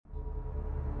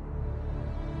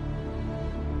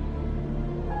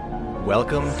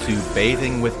Welcome to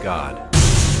Bathing with God.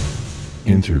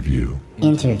 Interview.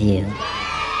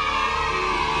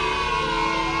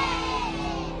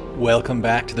 Welcome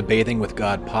back to the Bathing with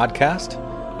God podcast.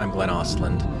 I'm Glenn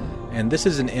Ostlund, and this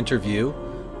is an interview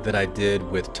that I did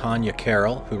with Tanya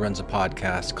Carroll, who runs a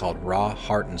podcast called Raw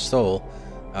Heart and Soul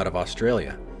out of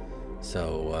Australia.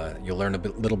 So you'll learn a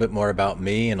little bit more about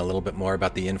me and a little bit more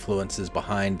about the influences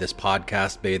behind this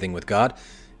podcast, Bathing with God,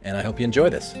 and I hope you enjoy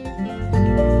this.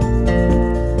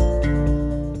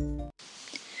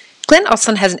 Glenn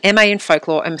Ostlund has an MA in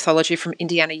Folklore and Mythology from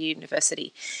Indiana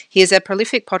University. He is a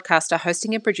prolific podcaster,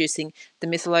 hosting and producing the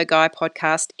Mythologai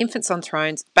podcast, Infants on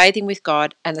Thrones, Bathing with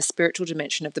God, and The Spiritual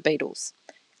Dimension of the Beatles.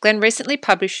 Glenn recently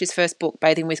published his first book,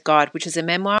 Bathing with God, which is a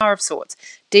memoir of sorts,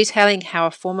 detailing how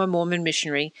a former Mormon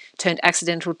missionary turned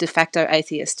accidental de facto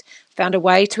atheist found a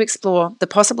way to explore the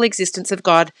possible existence of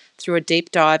God through a deep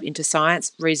dive into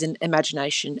science, reason,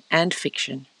 imagination, and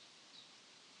fiction.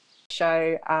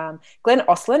 Show Glenn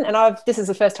Ostlund, and this is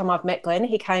the first time I've met Glenn.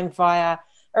 He came via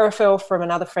a referral from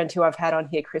another friend who I've had on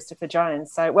here, Christopher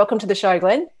Jones. So welcome to the show,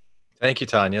 Glenn. Thank you,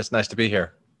 Tanya. It's nice to be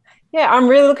here. Yeah, I'm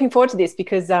really looking forward to this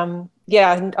because, I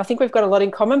think we've got a lot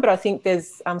in common, but I think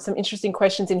there's some interesting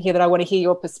questions in here that I want to hear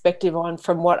your perspective on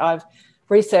from what I've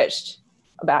researched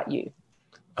about you.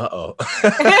 Uh-oh.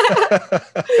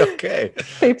 Okay.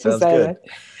 People say good.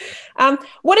 That.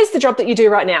 What is the job that you do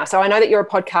right now? So I know that you're a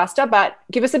podcaster, but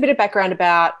give us a bit of background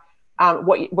about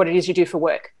what it is you do for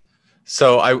work.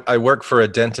 So I work for a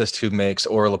dentist who makes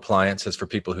oral appliances for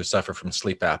people who suffer from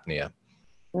sleep apnea.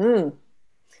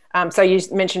 So you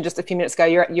mentioned just a few minutes ago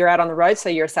you're out on the road, so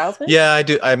you're a salesman? Yeah, I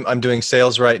do. I'm doing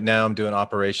sales right now. I'm doing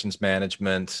operations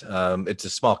management. It's a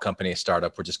small company, a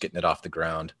startup. We're just getting it off the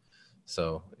ground.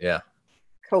 So yeah.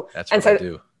 Cool. That's what I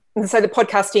do. And so the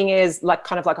podcasting is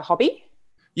kind of like a hobby?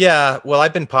 Yeah. Well,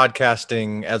 I've been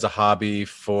podcasting as a hobby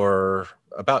for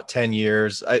about 10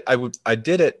 years. I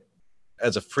did it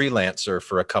as a freelancer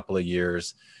for a couple of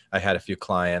years. I had a few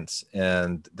clients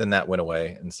and then that went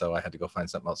away. And so I had to go find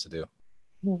something else to do.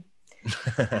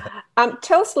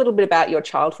 Tell us a little bit about your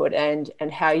childhood and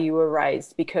how you were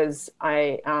raised, because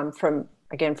from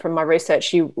my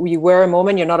research, you were a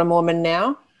Mormon. You're not a Mormon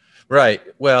now. Right.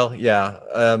 Well, yeah.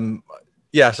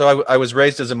 So I was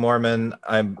raised as a Mormon.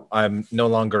 I'm no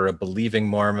longer a believing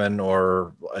Mormon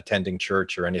or attending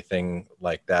church or anything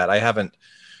like that. I haven't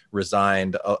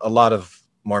resigned. A lot of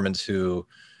Mormons who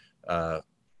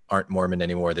aren't Mormon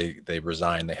anymore, they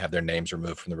resign. They have their names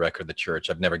removed from the record of the church.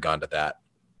 I've never gone to that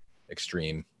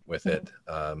extreme with it.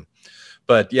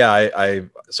 But yeah,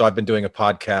 so I've been doing a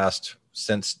podcast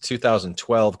since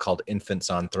 2012 called Infants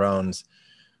on Thrones,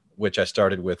 which I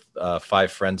started with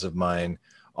 5 friends of mine,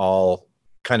 all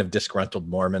kind of disgruntled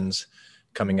Mormons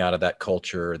coming out of that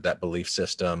culture, that belief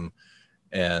system.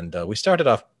 And we started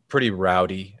off pretty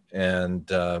rowdy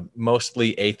and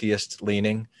mostly atheist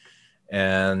leaning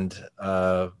and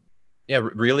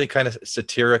really kind of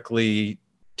satirically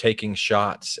taking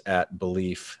shots at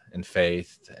belief and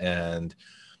faith. And,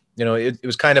 it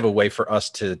was kind of a way for us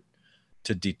to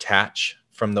detach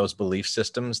from those belief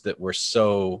systems that were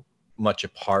so much a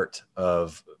part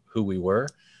of who we were.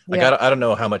 Yeah. I don't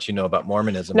know how much you know about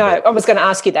Mormonism. No, I was going to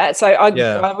ask you that. So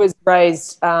I was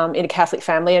raised in a Catholic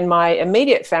family, and my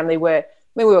immediate family we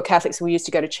were Catholics. We used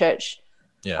to go to church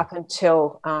up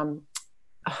until,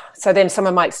 so then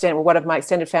one of my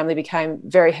extended family became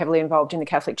very heavily involved in the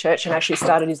Catholic Church and actually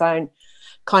started his own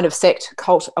kind of sect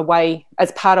cult away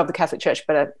as part of the Catholic Church,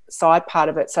 but a side part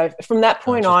of it. So from that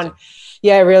point on,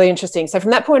 really interesting. So from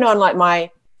that point on,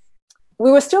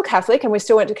 we were still Catholic and we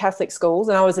still went to Catholic schools,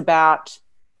 and I was about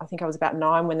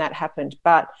 9 when that happened.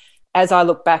 But as I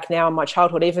look back now in my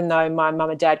childhood, even though my mum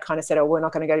and dad kind of said, we're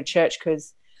not going to go to church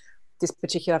because this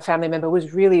particular family member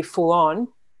was really full on.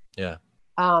 Yeah.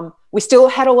 We still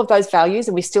had all of those values,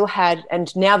 and we still had,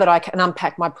 and now that I can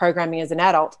unpack my programming as an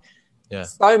adult,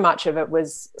 so much of it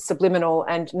was subliminal,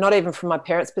 and not even from my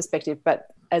parents' perspective, but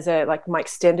as my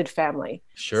extended family.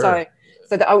 Sure.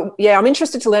 I'm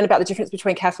interested to learn about the difference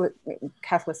between Catholics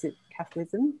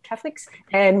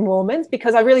and Mormons,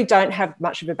 because I really don't have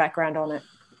much of a background on it.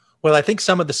 Well, I think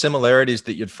some of the similarities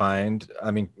that you'd find,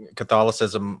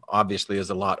 Catholicism obviously is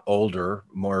a lot older,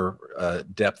 more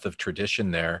depth of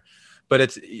tradition there. But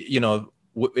it's,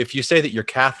 if you say that you're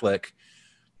Catholic,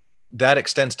 that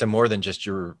extends to more than just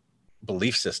your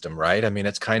belief system, right?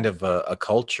 It's kind of a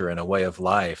culture and a way of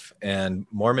life. And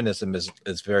Mormonism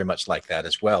is very much like that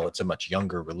as well. It's a much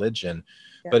younger religion,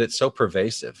 but it's so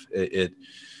pervasive.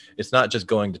 It's not just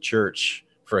going to church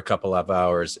for a couple of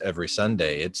hours every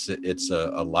Sunday. It's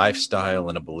a lifestyle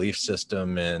and a belief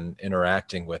system and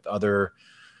interacting with other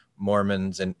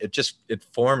Mormons, and it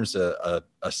forms a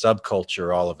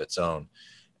subculture all of its own,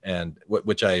 and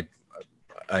which I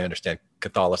understand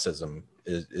Catholicism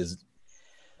is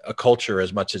a culture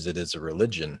as much as it is a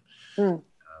religion,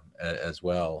 as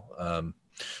well.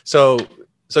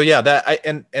 So yeah, that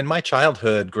and my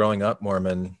childhood growing up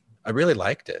Mormon, I really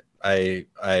liked it. I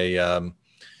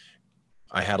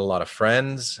had a lot of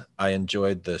friends. I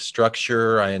enjoyed the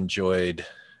structure. I enjoyed,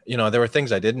 there were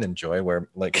things I didn't enjoy where,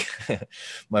 like,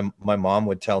 my mom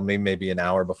would tell me maybe an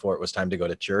hour before it was time to go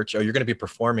to church, "Oh, you're going to be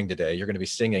performing today. You're going to be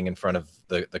singing in front of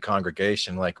the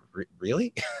congregation." Like,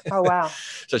 really? Oh, wow.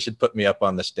 So she'd put me up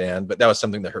on the stand, but that was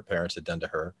something that her parents had done to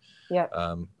her. Yeah.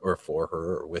 Or for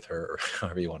her, or with her, or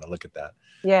however you want to look at that.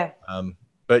 Yeah.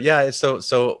 But yeah, so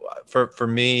for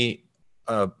me,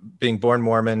 being born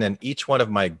Mormon, and each one of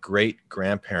my great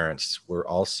grandparents were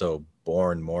also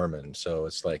born Mormon. So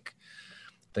it's like,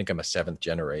 I think I'm a 7th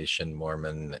generation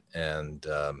Mormon, and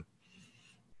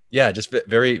yeah, just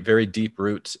very, very deep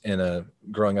roots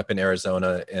growing up in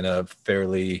Arizona in a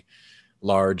fairly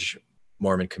large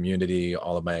Mormon community,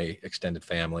 all of my extended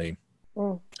family.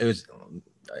 It was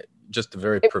just a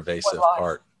very pervasive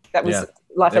part. That was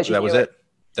life as you knew it.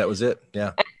 That was it.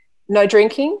 Yeah. No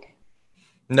drinking?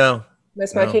 No. No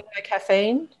smoking, no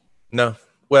caffeine? No.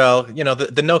 Well,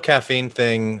 the no caffeine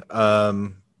thing,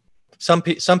 some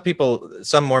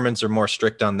Mormons are more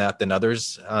strict on that than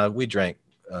others. We drank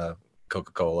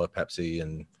Coca-Cola, Pepsi,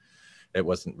 and it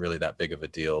wasn't really that big of a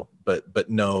deal, but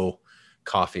no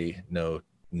coffee, no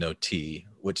tea,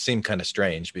 which seemed kind of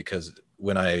strange because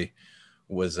when I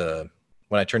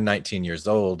turned 19 years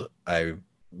old, I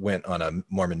went on a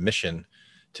Mormon mission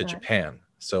to Japan.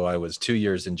 So I was 2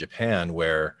 years in Japan,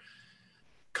 where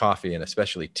coffee and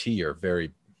especially tea are very,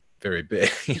 very big.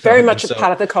 Very much a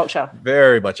part of the culture.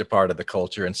 Very much a part of the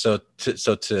culture. And so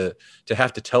to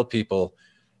have to tell people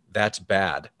that's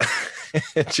bad,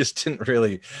 it just didn't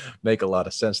really make a lot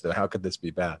of sense. How could this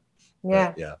be bad? Yeah.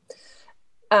 But, yeah.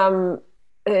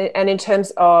 And in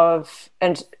terms of,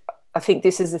 and I think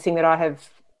this is the thing that I have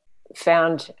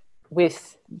found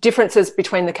with differences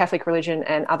between the Catholic religion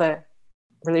and other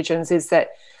religions, is that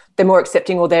they're more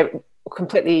accepting, or they're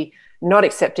completely not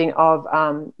accepting of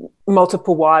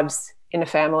multiple wives in a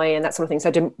family and that sort of thing.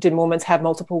 So did Mormons have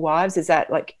multiple wives? Is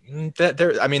that like that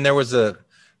there was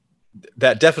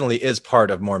that definitely is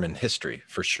part of Mormon history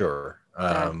for sure.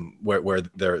 Where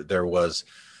there was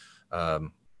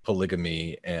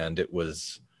polygamy, and it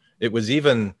was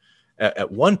even at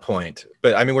one point,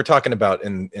 but I mean, we're talking about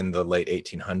in the late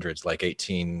 1800s, like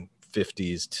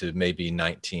 1850s to maybe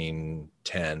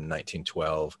 1910,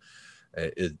 1912,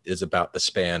 is about the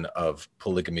span of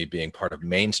polygamy being part of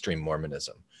mainstream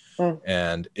Mormonism.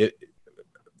 And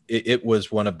it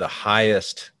was one of the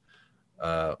highest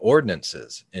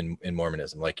ordinances in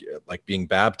Mormonism, like being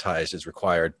baptized is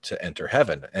required to enter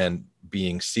heaven, and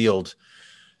being sealed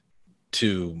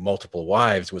to multiple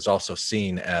wives was also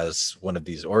seen as one of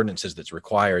these ordinances that's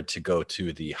required to go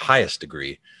to the highest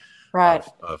degree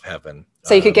of heaven.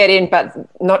 So you could get in, but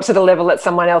not to the level that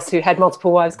someone else who had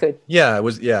multiple wives could. Yeah, it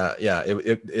was. Yeah.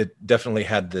 It definitely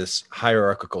had this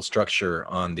hierarchical structure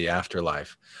on the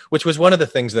afterlife, which was one of the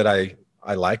things that I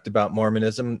liked about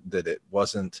Mormonism, that it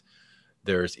wasn't,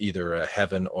 there's either a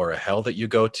heaven or a hell that you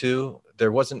go to.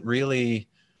 There wasn't really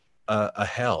a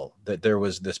hell, that there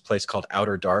was this place called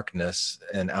outer darkness,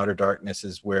 and outer darkness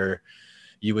is where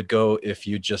you would go if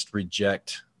you just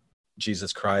reject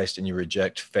Jesus Christ and you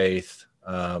reject faith.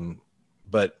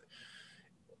 But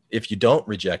if you don't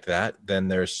reject that, then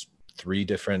there's 3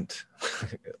 different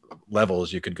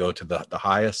levels. You could go to the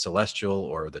highest, celestial,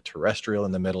 or the terrestrial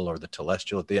in the middle, or the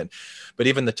telestial at the end. But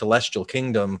even the telestial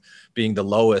kingdom, being the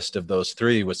lowest of those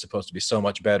 3, was supposed to be so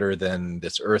much better than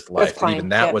this earth life. Even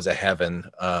that was a heaven.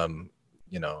 And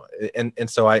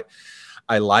so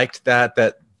I liked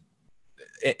that,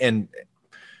 and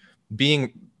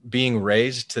being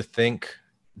raised to think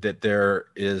that there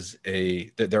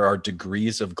are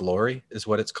degrees of glory, is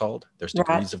what it's called. There's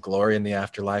degrees of glory in the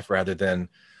afterlife, rather than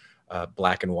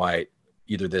black and white,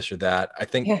 either this or that. I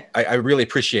think I really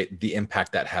appreciate the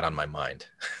impact that had on my mind.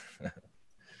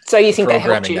 So you think that helped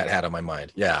programming you? that had on my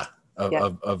mind? Yeah.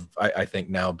 I think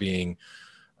now being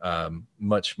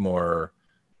much more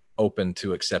open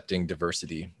to accepting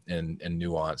diversity and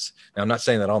nuance. Now, I'm not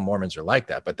saying that all Mormons are like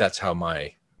that, but that's how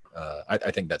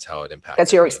I think that's how it impacts.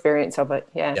 That's your experience of it.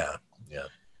 Yeah.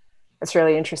 It's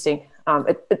really interesting.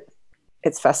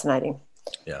 It's fascinating.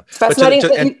 Yeah.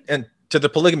 Fascinating. And to the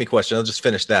polygamy question, I'll just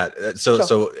finish that.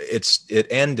 So it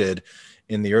ended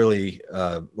in the early,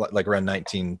 like around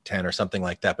 1910 or something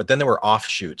like that. But then there were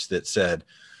offshoots that said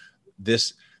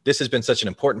this has been such an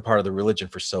important part of the religion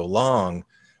for so long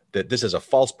that this is a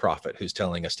false prophet who's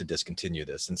telling us to discontinue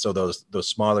this. And so those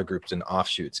smaller groups and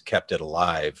offshoots kept it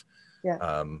alive.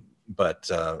 Yeah. But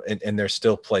there's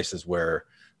still places where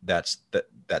that's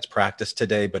practiced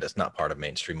today, but it's not part of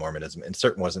mainstream Mormonism, and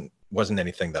certainly wasn't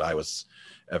anything that I was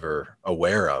ever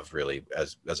aware of really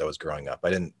as I was growing up. I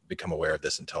didn't become aware of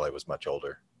this until I was much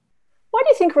older. Why do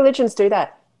you think religions do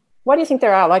that? Why do you think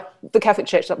there are, like the Catholic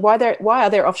Church, why are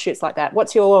there offshoots like that?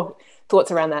 What's your thoughts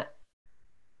around that?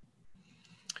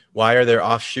 Why are there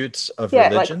offshoots of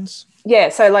religions?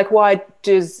 So like why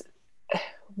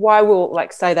will,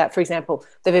 like, say that, for example,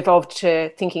 they've evolved to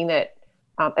thinking that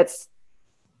it's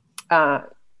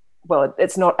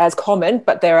not as common,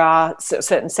 but there are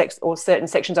certain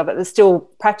sections of it that still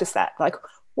practice that. Like,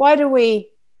 why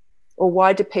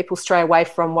do people stray away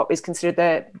from what is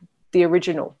considered the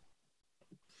original?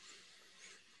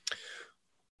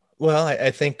 Well,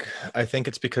 I think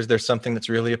it's because there's something that's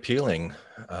really appealing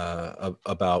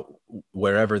about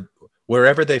wherever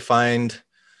they find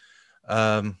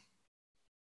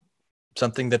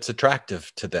something that's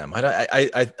attractive to them.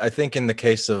 I think in the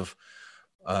case of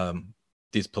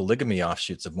these polygamy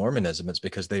offshoots of Mormonism, it's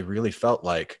because they really felt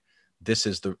like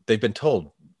they've been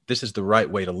told this is the right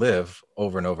way to live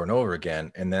over and over and over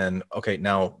again. And then, okay,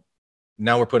 now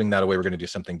we're putting that away. We're going to do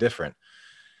something different.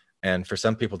 And for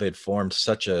some people, they'd formed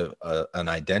such an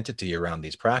identity around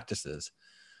these practices,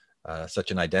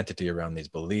 such an identity around these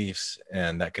beliefs.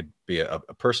 And that could be a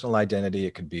personal identity.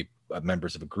 It could be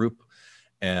members of a group.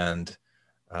 And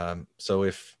so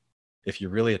if you're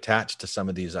really attached to some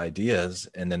of these ideas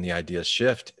and then the ideas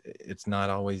shift, it's not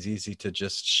always easy to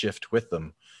just shift with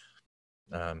them.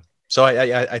 So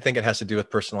I think it has to do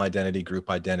with personal identity, group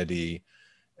identity,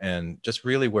 and just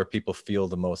really where people feel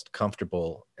the most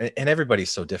comfortable. And everybody's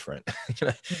so different.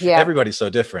 Yeah. Everybody's so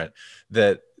different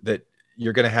that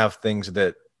you're going to have things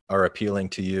that are appealing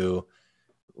to you,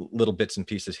 little bits and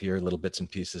pieces here, little bits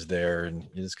and pieces there, and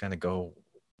you just kind of go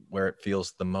where it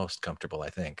feels the most comfortable,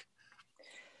 I think.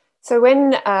 So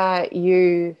when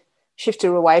you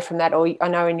shifted away from that, or I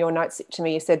know in your notes to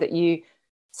me you said that you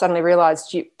suddenly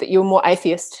realized that you were more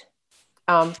atheist.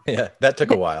 Yeah, that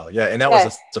took a while. Yeah, and that was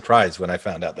a surprise when I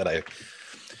found out that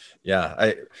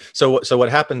so what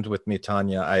happened with me,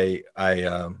 Tanya,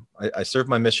 I served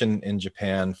my mission in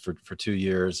Japan for 2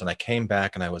 years, and I came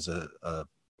back and I was a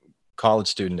college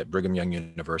student at Brigham Young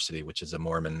University, which is a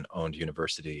Mormon-owned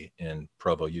university in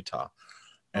Provo, Utah.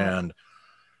 And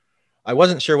I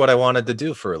wasn't sure what I wanted to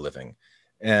do for a living.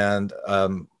 And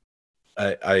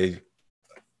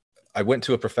I went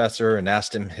to a professor and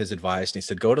asked him his advice, and he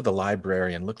said, go to the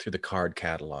library and look through the card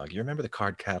catalog. You remember the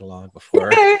card catalog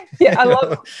before? Yeah,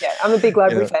 I'm a big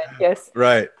library fan, yes.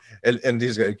 Right. And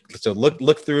he's going, so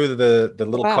look through the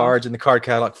little cards in the card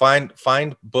catalog,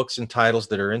 find books and titles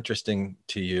that are interesting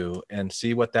to you and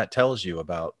see what that tells you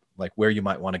about like where you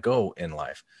might want to go in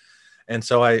life. And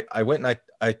so I went and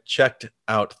I checked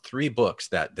out 3 books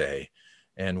that day,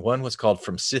 and one was called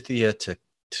From Scythia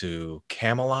to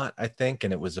Camelot, I think,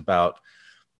 and it was about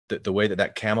the way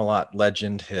that Camelot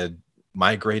legend had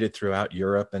migrated throughout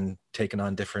Europe and taken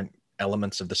on different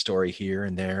elements of the story here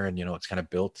and there, and it's kind of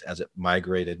built as it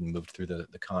migrated and moved through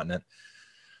the continent.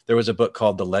 There was a book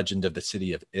called The Legend of the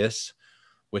City of Is,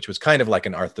 which was kind of like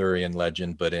an Arthurian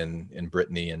legend, but in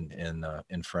Brittany and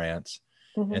in France.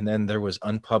 Mm-hmm. And then there was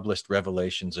Unpublished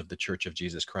Revelations of the Church of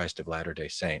Jesus Christ of Latter-day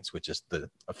Saints, which is the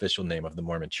official name of the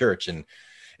Mormon Church. And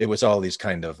it was all these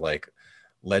kind of like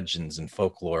legends and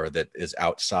folklore that is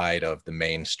outside of the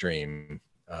mainstream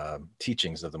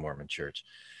teachings of the Mormon Church.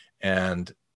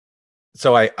 And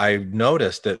so I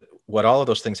noticed that what all of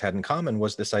those things had in common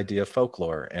was this idea of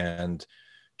folklore and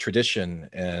tradition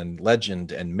and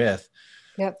legend and myth.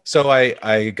 Yep. So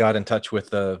I got in touch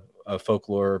with a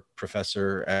folklore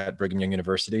professor at Brigham Young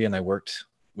University, and I worked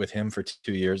with him for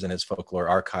 2 years in his folklore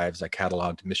archives. I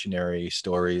cataloged missionary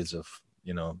stories of,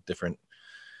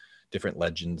 different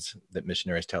legends that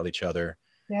missionaries tell each other.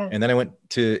 Yeah. And then I went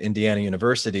to Indiana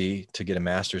University to get a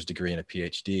master's degree and a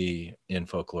PhD in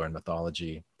folklore and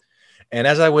mythology. And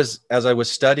as I was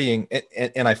studying,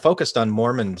 and I focused on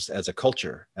Mormons as a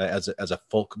culture, as a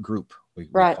folk group, we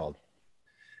called.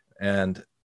 And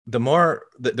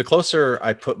the closer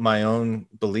I put my own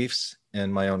beliefs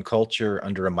and my own culture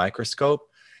under a microscope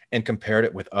and compared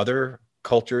it with other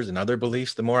cultures and other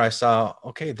beliefs, the more I saw,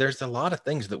 okay, there's a lot of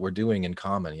things that we're doing in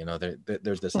common.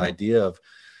 There's this idea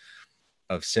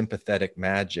of sympathetic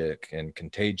magic and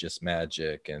contagious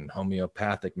magic and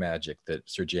homeopathic magic that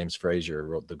Sir James Fraser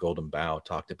wrote The Golden Bough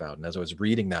talked about. And as I was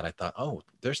reading that, I thought, oh,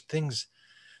 there's things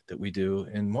that we do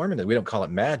in Mormonism. We don't call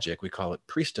it magic. We call it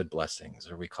priesthood blessings,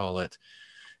 or we call it,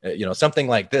 something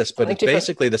like this, but it's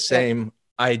basically the same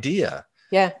idea.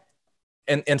 Yeah.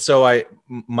 And so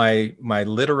my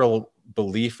literal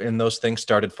belief in those things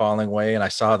started falling away, and I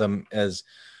saw them as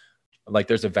like,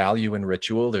 there's a value in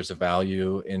ritual, there's a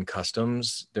value in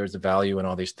customs, there's a value in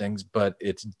all these things, but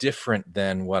it's different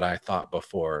than what I thought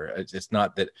before. It's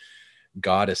not that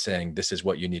God is saying this is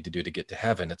what you need to do to get to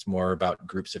heaven. It's more about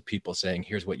groups of people saying,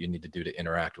 here's what you need to do to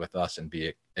interact with us and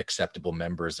be acceptable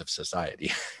members of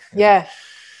society. Yeah.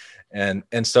 And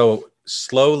so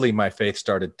slowly my faith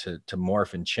started to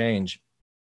morph and change.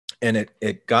 And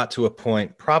it got to a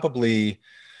point probably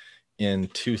in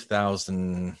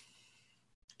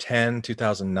 2010,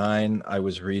 2009, I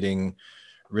was reading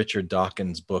Richard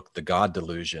Dawkins' book, The God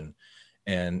Delusion.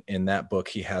 And in that book,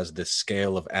 he has this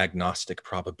scale of agnostic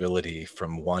probability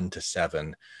from 1 to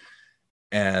 7.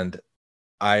 And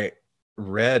I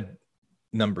read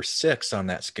number 6 on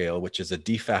that scale, which is a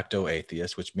de facto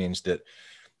atheist, which means that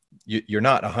you're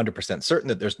not 100% certain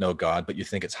that there's no God, but you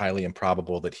think it's highly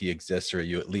improbable that he exists, or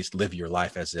you at least live your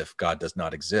life as if God does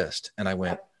not exist. And I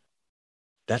went,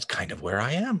 that's kind of where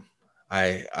I am.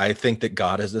 I think that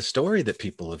God is a story that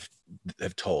people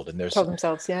have told, and there's told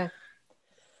themselves. Yeah.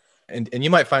 And you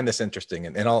might find this interesting,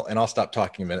 and I'll stop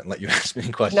talking a minute and let you ask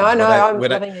me questions.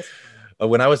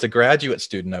 When I was a graduate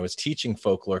student, I was teaching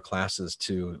folklore classes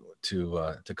to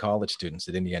college students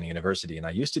at Indiana University, and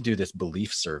I used to do this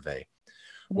belief survey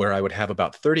where I would have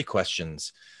about 30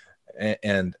 questions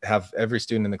and have every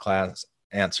student in the class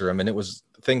answer them. And it was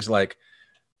things like,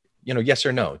 yes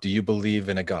or no. Do you believe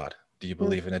in a God? Do you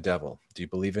believe in a devil? Do you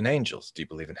believe in angels? Do you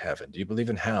believe in heaven? Do you believe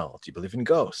in hell? Do you believe in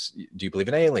ghosts? Do you believe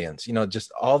in aliens?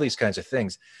 Just all these kinds of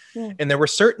things. Yeah. And there were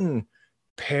certain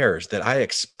pairs that I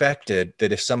expected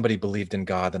that if somebody believed in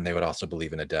God, then they would also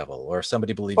believe in a devil, or if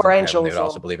somebody believed in heaven, they would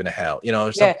also believe in a hell,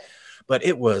 But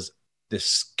it was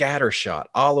this scattershot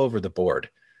all over the board.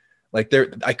 Like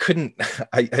I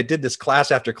did this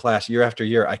class after class, year after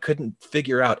year. I couldn't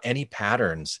figure out any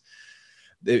patterns.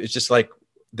 It was just like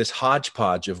this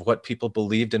hodgepodge of what people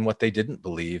believed and what they didn't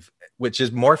believe, which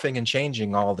is morphing and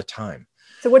changing all the time.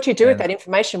 So what do you do with that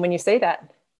information when you see that?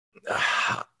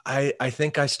 I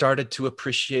think I started to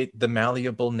appreciate the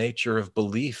malleable nature of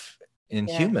belief in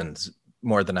humans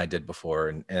more than I did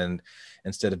before. And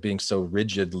instead of being so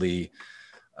rigidly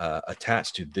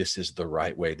attached to this is the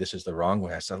right way, this is the wrong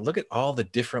way, I said, look at all the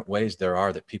different ways there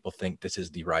are that people think this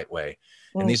is the right way.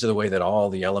 And these are the way that all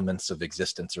the elements of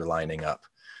existence are lining up.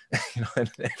 And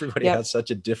everybody has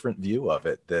such a different view of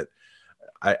it that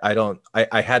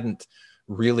I hadn't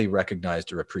really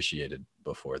recognized or appreciated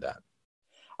before that.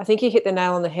 I think you hit the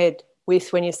nail on the head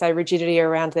with when you say rigidity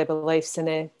around their beliefs and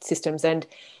their systems. And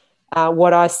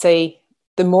what I see,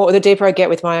 the deeper I get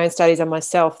with my own studies on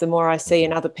myself, the more I see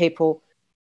in other people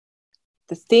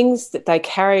the things that they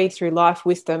carry through life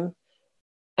with them.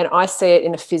 And I see it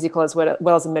in a physical as well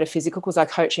as a metaphysical, because I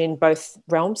coach in both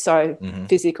realms. So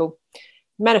physical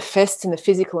manifests in the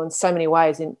physical in so many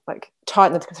ways, in like tight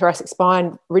in the thoracic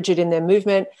spine, rigid in their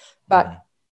movement, but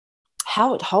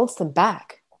how it holds them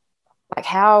back, like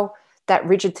how that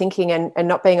rigid thinking and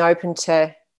not being open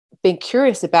to being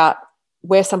curious about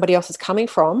where somebody else is coming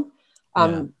from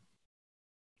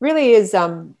really is,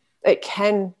 it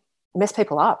can mess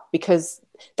people up because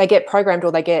they get programmed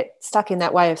or they get stuck in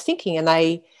that way of thinking,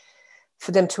 and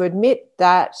for them to admit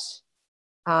that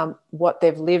what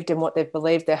they've lived and what they've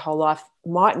believed their whole life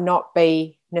might not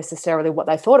be necessarily what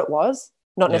they thought it was,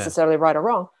 not necessarily right or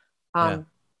wrong.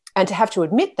 And to have to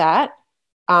admit that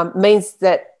means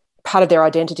that part of their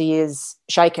identity is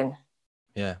shaken.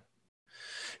 Yeah.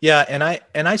 Yeah.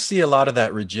 And I see a lot of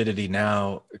that rigidity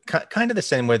now, kind of the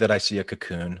same way that I see a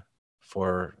cocoon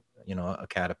for, a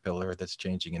caterpillar that's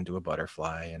changing into a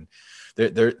butterfly. And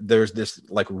there's this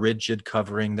like rigid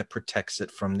covering that protects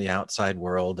it from the outside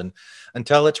world. And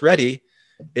until it's ready,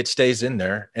 it stays in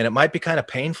there. And it might be kind of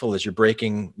painful as you're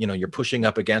breaking, you're pushing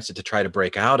up against it to try to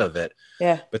break out of it.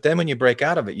 Yeah. But then when you break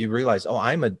out of it, you realize, oh,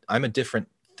 I'm a different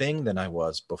thing than I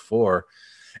was before.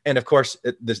 And of course,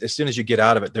 as soon as you get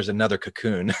out of it, there's another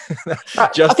cocoon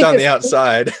just on the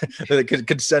outside. The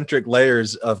concentric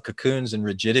layers of cocoons and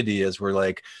rigidity as we're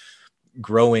like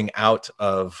growing out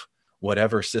of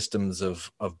whatever systems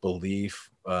of belief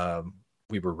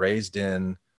we were raised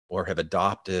in or have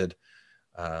adopted.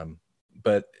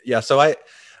 But yeah, so I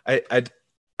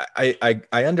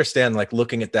understand like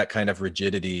looking at that kind of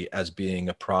rigidity as being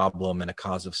a problem and a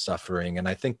cause of suffering. And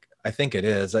I think it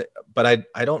is, but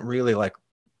I don't really like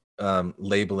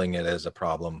labeling it as a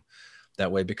problem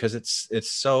that way, because it's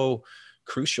so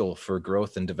crucial for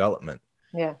growth and development.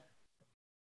 Yeah.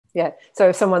 Yeah. So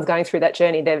if someone's going through that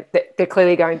journey, they're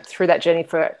clearly going through that journey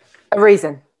for a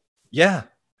reason. Yeah.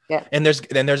 Yeah. And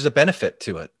there's a benefit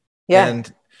to it. Yeah.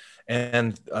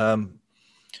 And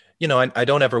you know, I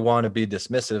don't ever want to be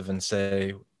dismissive and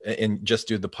say, and just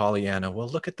do the Pollyanna, well,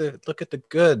 look at the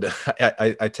good.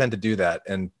 I tend to do that.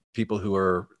 And people who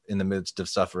are in the midst of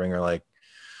suffering are like,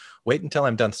 wait until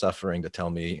I'm done suffering to tell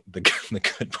me the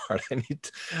good part.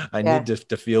 I need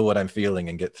to feel what I'm feeling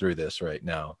and get through this right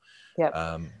now.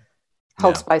 Yeah.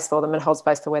 Hold space for them and hold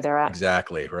space for where they're at.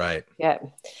 Exactly. Right. Yeah.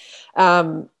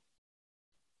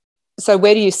 So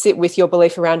where do you sit with your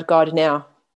belief around God now?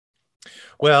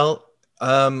 Well,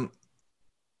 my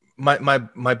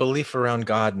belief around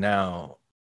God now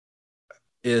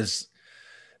is,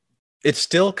 it's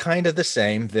still kind of the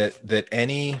same, that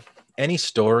any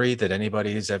story that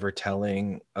anybody is ever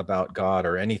telling about God,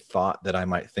 or any thought that I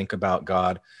might think about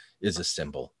God, is a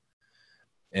symbol.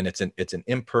 And it's an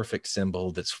imperfect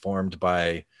symbol that's formed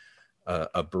by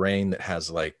a brain that has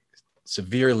like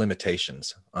severe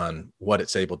limitations on what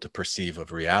it's able to perceive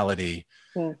of reality.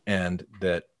 And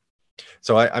that,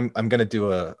 so I'm going to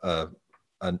do a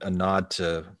nod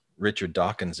to Richard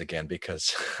Dawkins again,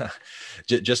 because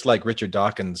just like Richard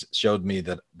Dawkins showed me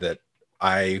that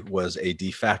I was a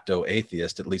de facto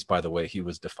atheist, at least by the way he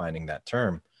was defining that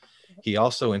term, he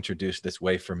also introduced this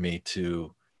way for me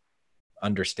to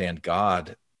understand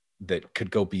God that could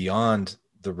go beyond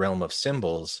the realm of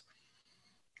symbols.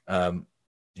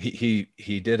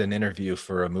 He did an interview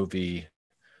for a movie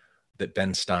that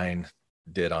Ben Stein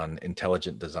did on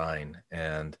intelligent design,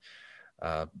 and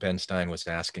Ben Stein was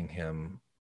asking him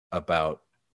about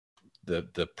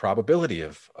the probability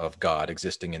of God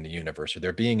existing in the universe, or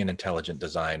there being an intelligent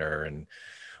designer, and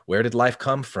where did life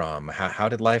come from? How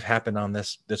did life happen on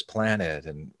this planet?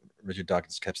 And Richard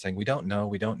Dawkins kept saying, we don't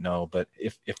know. But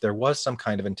if there was some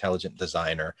kind of intelligent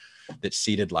designer that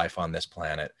seeded life on this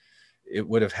planet, it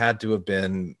would have had to have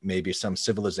been maybe some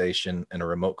civilization in a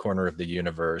remote corner of the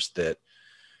universe that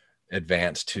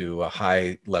advanced to a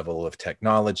high level of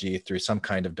technology through some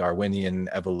kind of Darwinian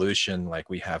evolution like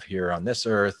we have here on this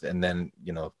earth, and then,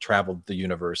 you know, traveled the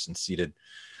universe and seeded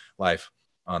life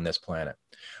on this planet,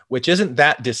 which isn't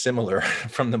that dissimilar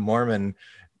from the Mormon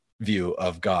view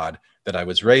of God that I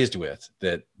was raised with,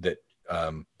 that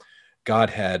God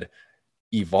had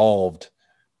evolved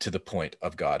to the point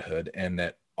of godhood, and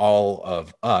that all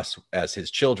of us as his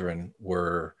children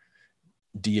were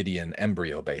deity in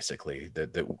embryo, basically,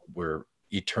 that we're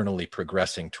eternally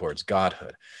progressing towards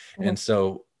godhood. And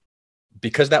so,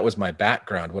 because that was my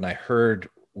background, when I heard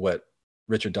what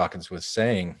Richard Dawkins was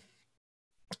saying,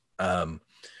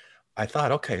 I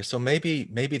thought, okay, so maybe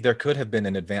there could have been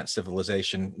an advanced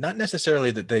civilization, not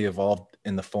necessarily that they evolved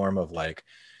in the form of like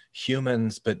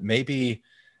humans, but maybe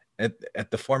at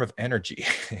the form of energy,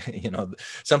 you know,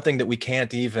 something that we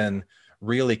can't even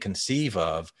really conceive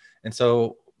of. And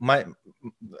so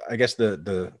I guess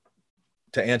to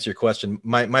answer your question,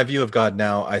 my view of God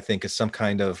now, I think, is some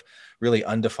kind of really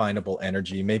undefinable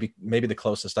energy. Maybe the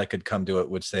closest I could come to it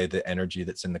would say the energy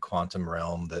that's in the quantum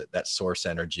realm, that source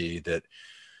energy that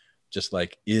just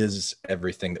like is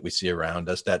everything that we see around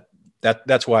us.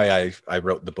 That's why I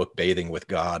wrote the book Bathing with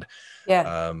God.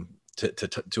 Yeah.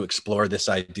 To explore this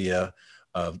idea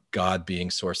of God being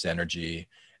source energy.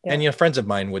 Yeah. And, you know, friends of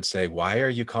mine would say, why are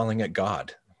you calling it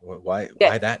God? Why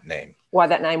that name? Why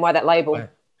that name? Why that label? Why?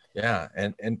 Yeah.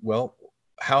 And well,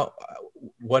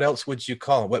 what else would you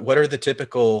call it? What are the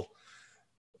typical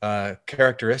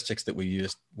characteristics that we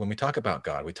use when we talk about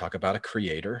God? We talk about a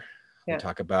creator. Yeah. We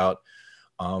talk about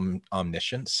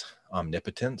omniscience,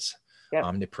 omnipotence, yeah.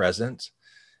 omnipresent.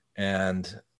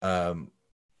 And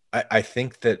I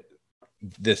think that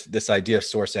this idea of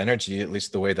source energy, at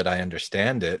least the way that I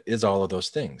understand it, is all of those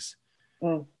things.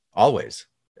 Always,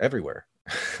 everywhere.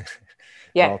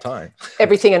 Yeah. All time.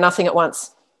 Everything and nothing at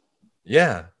once.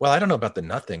 Yeah. Well, I don't know about the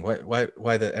nothing.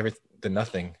 Why the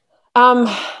nothing?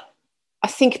 I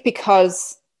think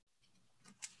because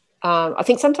I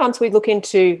think sometimes we look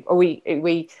into, or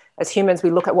we as humans, we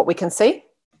look at what we can see,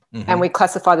 and we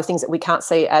classify the things that we can't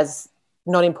see as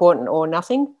not important or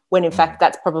nothing, when in fact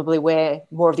that's probably where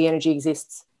more of the energy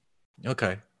exists.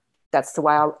 Okay. That's the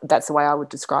way I would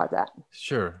describe that.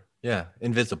 Sure. Yeah.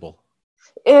 Invisible.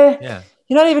 Yeah.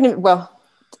 You're not even, well,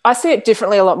 I see it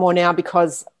differently a lot more now,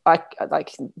 because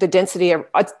like the density,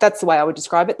 that's the way I would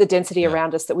describe it, the density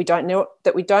around us that we don't know,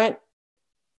 that we don't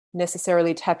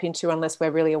necessarily tap into unless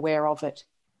we're really aware of it.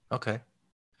 Okay.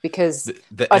 Because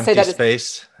the empty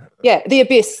space. Yeah, the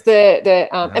abyss,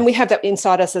 and we have that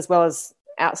inside us as well as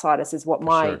outside us, is what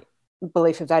my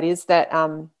belief of that is, that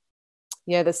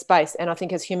the space. And I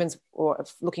think as humans, or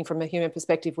looking from a human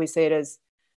perspective, we see it as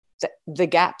the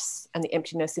gaps and the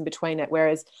emptiness in between it.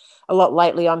 Whereas a lot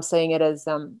lately I'm seeing it as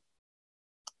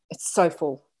it's so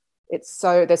full.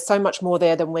 there's so much more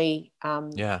there than we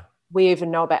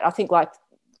even know about. I think like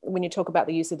when you talk about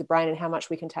the use of the brain and how much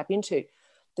we can tap into,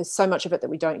 there's so much of it that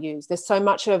we don't use. There's so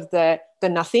much of the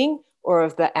nothing or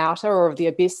of the outer or of the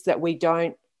abyss that we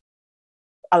don't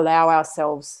allow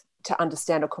ourselves to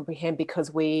understand or comprehend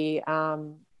because it's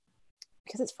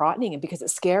frightening and because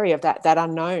it's scary of that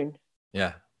unknown.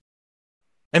 Yeah.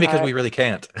 And because we really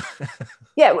can't.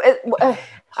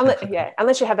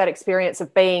 Unless you have that experience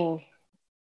of being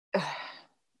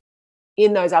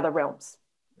in those other realms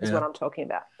is what I'm talking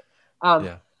about.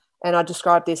 And I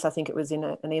described this, I think it was in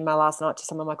an email last night to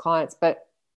some of my clients, but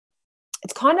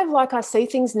it's kind of like I see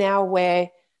things now where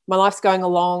my life's going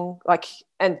along, like,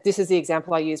 and this is the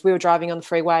example I use. We were driving on the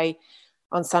freeway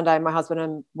on Sunday, my husband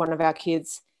and one of our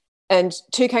kids, and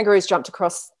 2 kangaroos jumped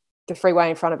across the freeway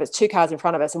in front of us, 2 cars in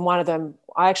front of us. And one of them,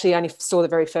 I actually only saw the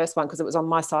very first one because it was on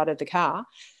my side of the car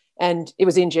and it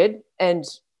was injured. And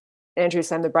Andrew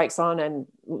slammed the brakes on and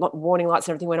warning lights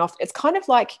and everything went off. It's kind of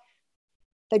like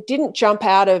they didn't jump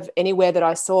out of anywhere that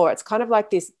I saw. It's kind of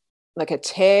like this, like a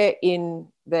tear in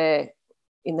the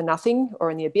nothing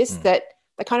or in the abyss that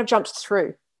they kind of jumped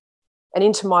through and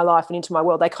into my life and into my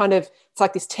world. It's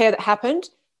like this tear that happened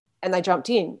and they jumped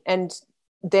in. And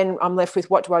then I'm left with,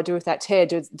 what do I do with that tear?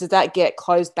 Does that get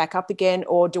closed back up again?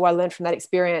 Or do I learn from that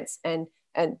experience and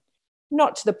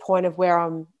not to the point of where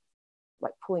I'm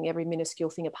like pulling every minuscule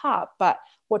thing apart, but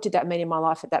what did that mean in my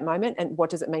life at that moment? And what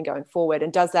does it mean going forward?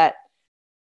 And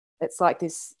it's like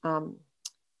this,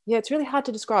 it's really hard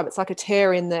to describe. It's like a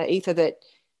tear in the ether that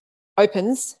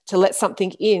opens to let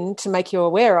something in to make you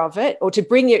aware of it or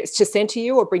to center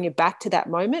you or bring you back to that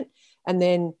moment. And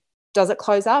then does it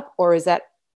close up, or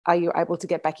are you able to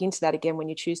get back into that again when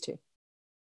you choose to?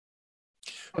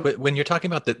 But when you're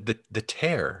talking about the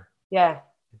tear,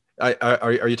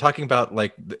 are you talking about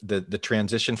like the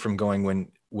transition from going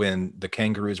when the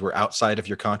kangaroos were outside of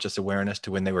your conscious awareness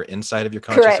to when they were inside of your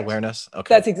conscious Correct. awareness?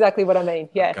 Okay, that's exactly what I mean.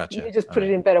 Yeah, gotcha. You just put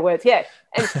it in better words. Yeah,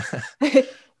 and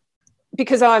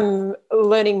because I'm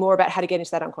learning more about how to get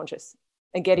into that unconscious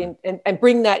and get in and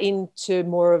bring that into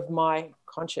more of my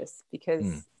conscious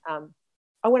because I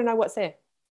want to know what's there.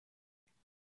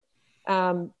 So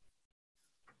I'm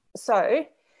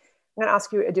going to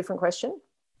ask you a different question.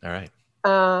 All right.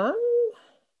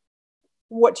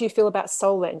 What do you feel about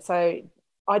soul then? So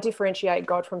I differentiate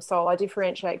God from soul. I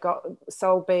differentiate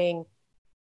soul being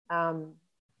the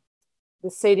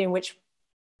seed in which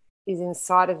is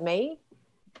inside of me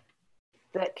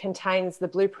that contains the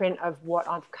blueprint of what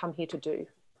I've come here to do.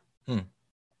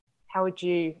 How do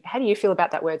you feel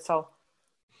about that word soul?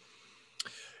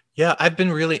 Yeah, I've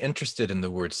been really interested in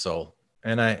the word soul,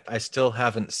 and I still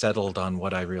haven't settled on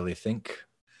what I really think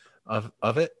of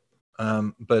it.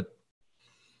 But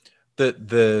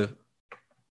the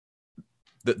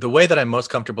way that I'm most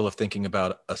comfortable of thinking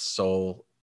about a soul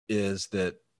is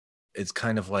that it's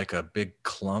kind of like a big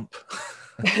clump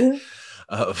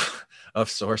of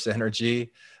source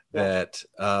energy that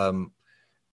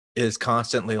is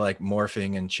constantly like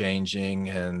morphing and changing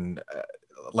and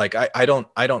like I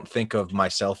don't think of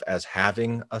myself as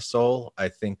having a soul. I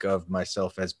think of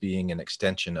myself as being an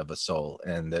extension of a soul,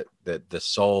 and that the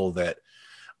soul that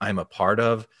I'm a part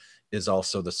of is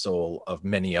also the soul of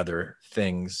many other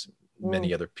things,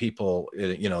 many other people.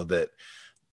 You know, that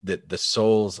the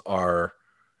souls are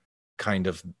kind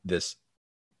of this.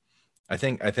 I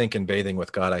think in Bathing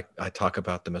with God, I talk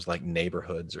about them as like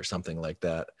neighborhoods or something like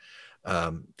that.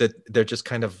 That they're just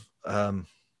kind of.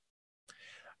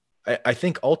 I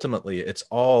think ultimately it's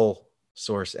all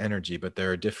source energy, but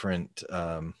there are different,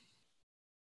 I don't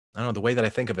know, the way that I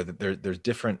think of it, there's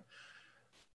different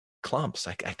clumps.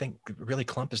 I think really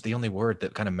clump is the only word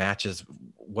that kind of matches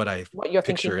what you're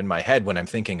picture thinking in my head when I'm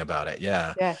thinking about it.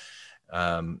 Yeah.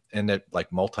 And they're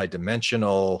like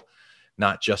multidimensional,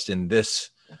 not just in this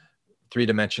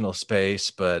 3-dimensional space,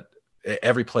 but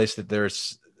every place that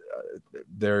there's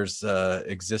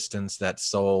existence, that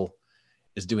soul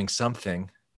is doing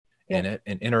something in it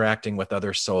and interacting with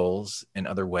other souls in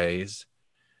other ways.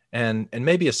 And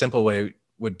maybe a simple way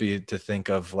would be to think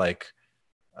of like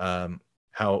how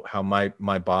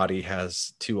my body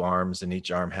has 2 arms and each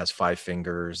arm has 5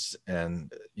 fingers.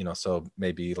 And, you know, so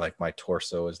maybe like my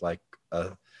torso is like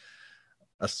a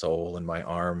soul and my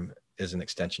arm is an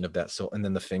extension of that soul. And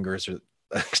then the fingers are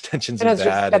extensions of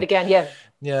that. That again,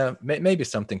 yeah, maybe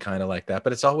something kind of like that,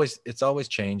 but it's always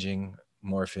changing,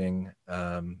 morphing.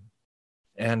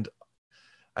 And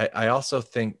I also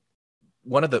think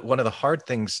one of the hard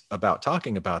things about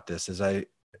talking about this is I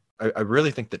really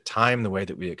think that time, the way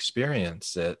that we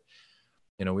experience it,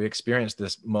 you know, we experience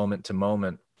this moment to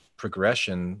moment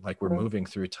progression, like we're moving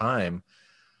through time.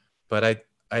 But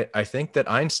I think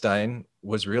that Einstein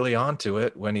was really onto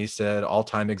it when he said all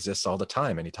time exists all the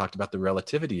time. And he talked about the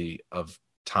relativity of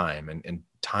time and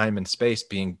time and space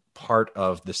being part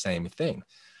of the same thing.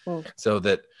 So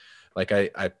that like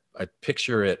I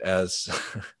picture it as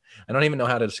I don't even know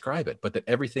how to describe it, but that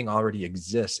everything already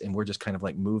exists and we're just kind of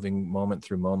like moving moment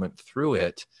through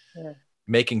it,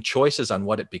 making choices on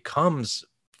what it becomes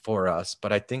for us.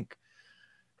 But I think,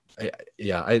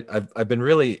 I've been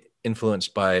really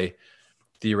influenced by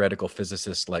theoretical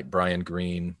physicists like Brian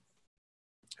Greene,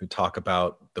 who talk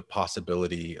about the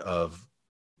possibility of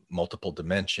multiple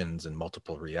dimensions and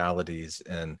multiple realities.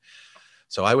 And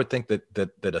so I would think that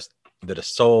a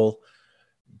soul,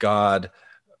 God,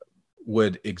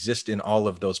 would exist in all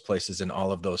of those places and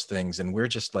all of those things. And we're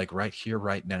just like right here,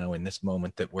 right now, in this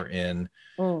moment that we're in,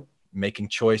 making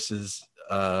choices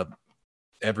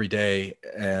every day,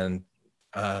 and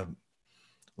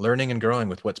learning and growing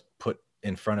with what's put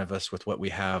in front of us, with what we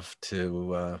have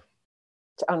to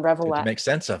unravel to make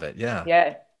sense of it.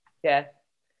 Yeah,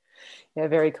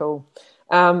 very cool.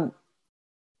 I'm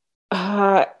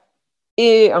going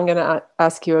to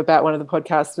ask you about one of the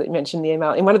podcasts that you mentioned in the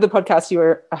email. In one of the podcasts, you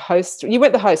were a host. You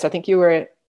weren't the host. I think you were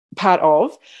part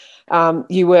of.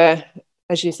 You were,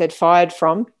 as you said, fired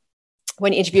from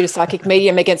when you interviewed a psychic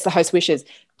medium against the host's wishes.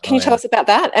 Can you tell us about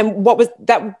that? And what was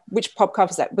that? Which podcast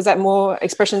was that? Was that more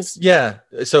expressions? Yeah.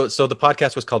 So the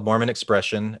podcast was called Mormon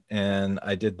Expression, and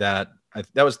I did that.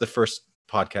 That was the first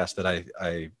podcast that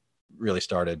I really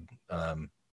started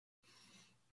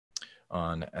on,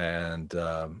 and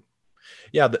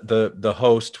the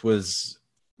host was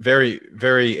very,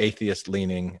 very atheist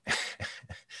leaning,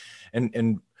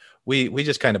 and we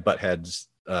just kind of butt heads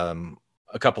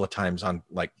a couple of times on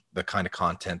like the kind of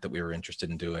content that we were interested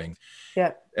in doing.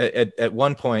 Yeah. At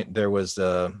one point, there was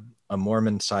a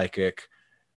Mormon psychic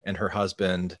and her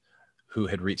husband who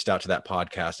had reached out to that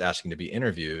podcast asking to be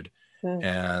interviewed,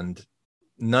 and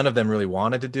none of them really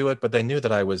wanted to do it, but they knew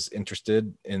that I was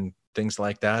interested in things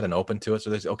like that and open to it. So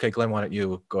they said, okay, Glenn, why don't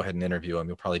you go ahead and interview him?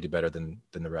 You'll probably do better than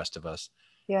the rest of us.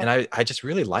 Yeah. And I just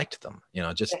really liked them,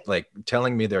 just like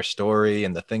telling me their story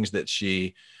and the things that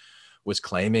she was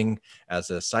claiming as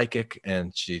a psychic.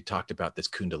 And she talked about this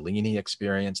Kundalini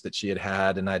experience that she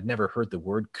had. And I'd never heard the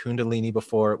word Kundalini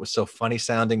before. It was so funny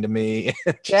sounding to me.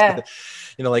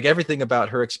 Like everything about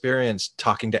her experience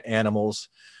talking to animals.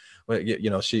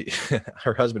 She,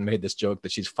 her husband made this joke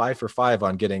that she's 5 for 5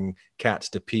 on getting cats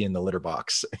to pee in the litter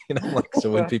box.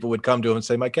 So when people would come to him and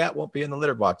say, my cat won't be in the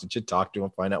litter box, and she'd talk to him,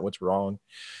 find out what's wrong.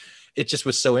 It just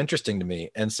was so interesting to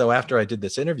me. And so after I did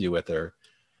this interview with her,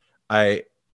 I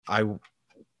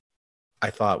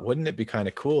thought, wouldn't it be kind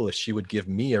of cool if she would give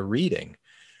me a reading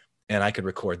and I could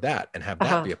record that and have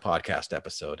that be a podcast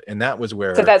episode? And that was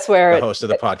where, that's where the host of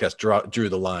the podcast drew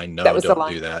the line. No, don't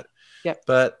do that. Yep.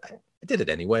 But I did it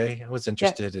anyway. I was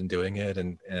interested in doing it.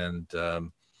 And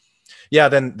then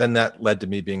that led to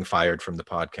me being fired from the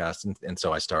podcast. And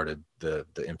so I started the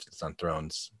Infants on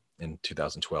Thrones in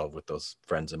 2012 with those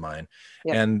friends of mine.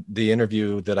 Yep. And the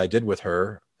interview that I did with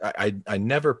her, I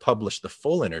never published the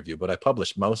full interview, but I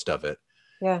published most of it.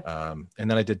 Yeah. And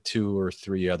then I did 2 or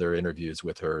 3 other interviews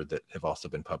with her that have also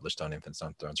been published on Infants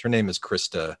on Thrones. Her name is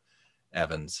Krista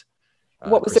Evans.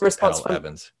 What was the response from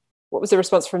Evans? What was the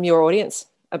response from your audience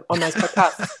on those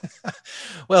podcasts?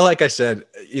 Well, like I said,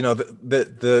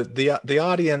 the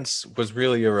audience was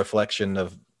really a reflection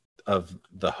of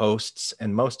the hosts,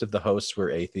 and most of the hosts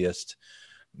were atheists,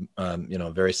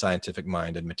 very scientific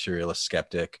minded, materialist,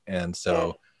 skeptic. And so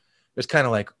it was kind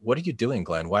of like, what are you doing,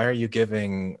 Glenn? Why are you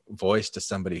giving voice to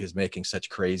somebody who's making such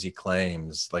crazy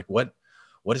claims? Like, what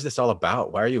is this all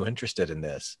about? Why are you interested in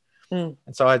this? And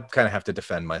so I'd kind of have to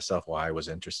defend myself why I was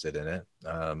interested in it.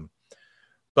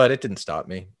 But it didn't stop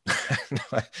me.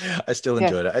 I still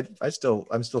enjoyed it.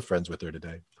 I'm still friends with her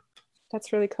today.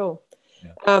 That's really cool.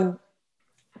 Yeah.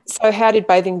 So how did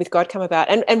Bathing with God come about?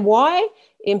 And why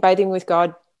in Bathing with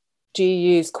God do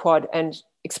you use quad? And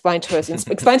explain to us,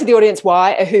 explain to the audience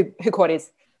why, who quad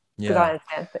is. Because I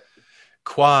understand. But...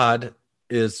 Quad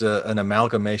is an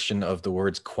amalgamation of the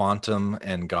words quantum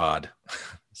and God.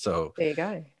 So there you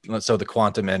go. So the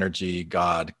quantum energy,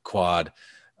 God, quad.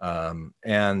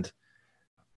 And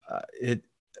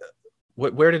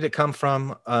where did it come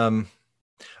from?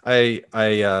 I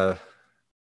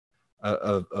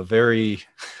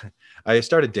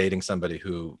started dating somebody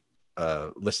who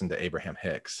listened to Abraham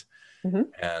Hicks,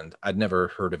 and I'd never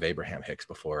heard of Abraham Hicks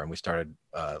before, and we started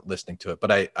listening to it.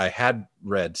 But I had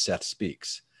read Seth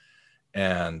Speaks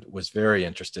and was very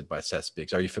interested by Seth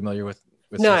Speaks. Are you familiar with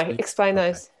No, Seth Speaks? Explain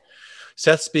those.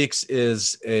 Seth Speaks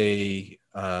is a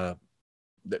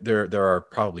there are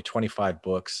probably 25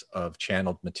 books of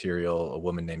channeled material. A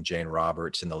woman named Jane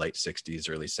Roberts in the late 60s,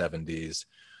 early 70s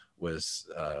was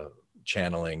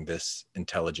channeling this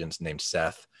intelligence named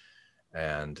Seth.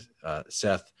 And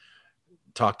Seth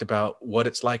talked about what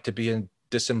it's like to be a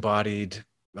disembodied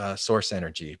source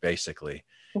energy, basically.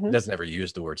 Mm-hmm. He doesn't ever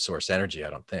use the word source energy, I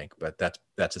don't think, but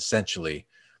that's essentially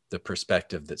the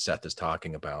perspective that Seth is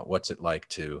talking about. What's it like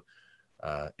to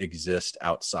exist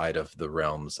outside of the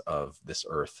realms of this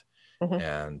earth? Mm-hmm.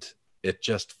 And it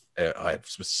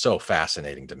was so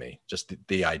fascinating to me, just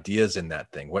the ideas in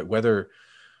that thing,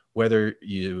 whether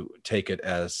you take it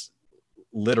as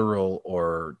literal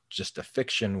or just a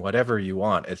fiction, whatever you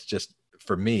want. It's just,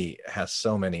 for me, it has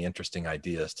so many interesting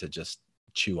ideas to just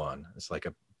chew on. It's like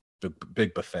a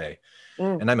big buffet.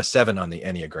 And I'm a 7 on the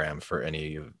Enneagram, for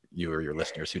any of you or your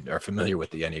listeners who are familiar with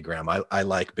the Enneagram. I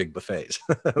like big buffets.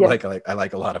 Yeah. I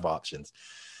like a lot of options.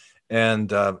 And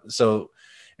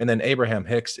then Abraham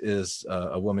Hicks is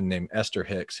a woman named Esther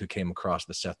Hicks, who came across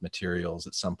the Seth materials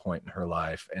at some point in her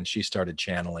life. And she started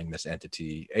channeling this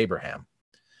entity, Abraham.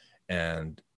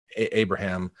 And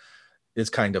Abraham is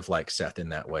kind of like Seth in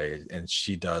that way. And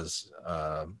she does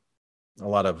a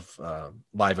lot of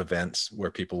live events where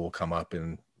people will come up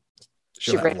and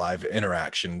she'll have live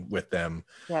interaction with them.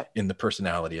 Yep. In the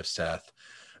personality of Seth,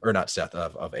 or not Seth,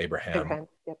 of Abraham.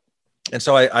 Yep. And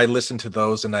so I listened to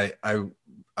those, and I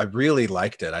really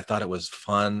liked it. I thought it was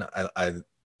fun. I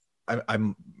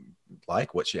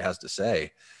like what she has to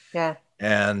say. Yeah.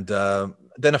 And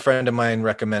then a friend of mine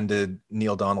recommended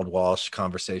Neale Donald Walsch,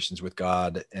 Conversations with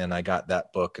God, and I got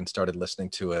that book and started listening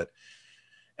to it.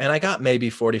 And I got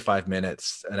maybe 45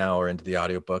 minutes, an hour into the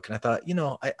audiobook, and I thought,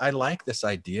 I like this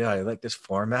idea. I like this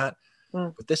format,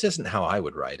 but this isn't how I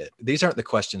would write it. These aren't the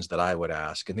questions that I would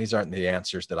ask, and these aren't the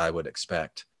answers that I would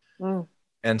expect.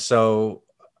 And so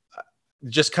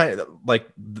just kind of like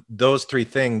those three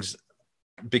things,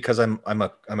 because I'm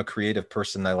a creative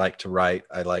person. I like to write.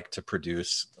 I like to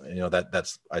produce.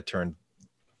 I turned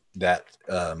that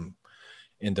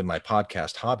into my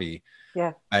podcast hobby.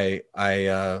 Yeah.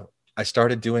 I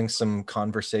started doing some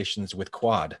Conversations with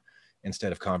Quad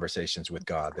instead of Conversations with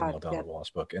God, the Neale Donald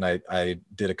Walsch book. And I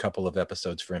did a couple of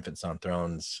episodes for Infants on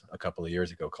Thrones a couple of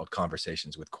years ago called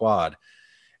Conversations with Quad,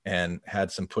 and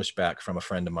had some pushback from a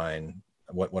friend of mine,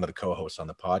 one of the co-hosts on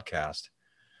the podcast,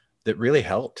 that really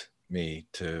helped me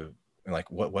to, like,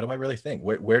 what do I really think?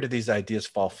 Where do these ideas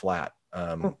fall flat?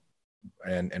 And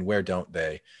where don't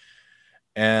they?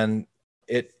 And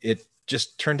it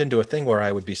just turned into a thing where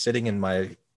I would be sitting in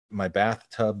my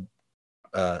bathtub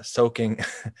soaking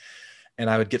and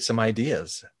I would get some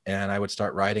ideas and I would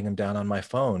start writing them down on my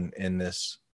phone in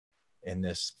this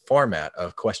format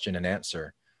of question and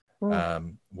answer,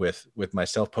 with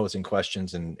myself posing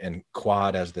questions and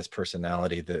Quad as this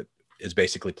personality that is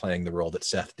basically playing the role that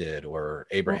Seth did, or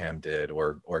Abraham did,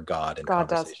 or God in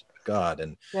Conversation with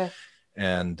God.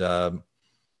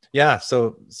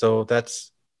 So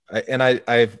that's, and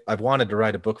I've wanted to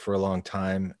write a book for a long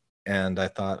time. And I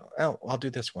thought, oh, I'll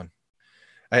do this one.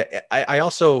 I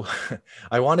also,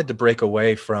 I wanted to break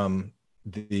away from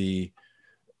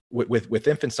with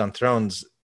Infants on Thrones.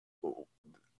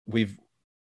 We're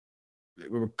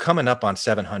coming up on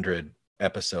 700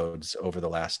 episodes over the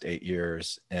last 8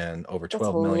 years, and over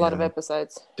 12 million. A lot of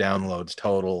episodes. Downloads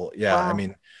total. Yeah. Wow. I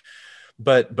mean,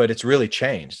 but it's really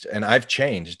changed, and I've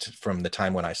changed from the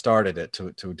time when I started it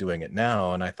to doing it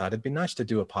now. And I thought it'd be nice to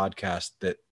do a podcast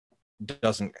that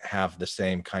doesn't have the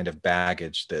same kind of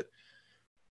baggage that,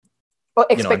 well,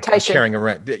 expectation, carrying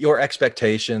around your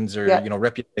expectations, or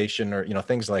reputation, or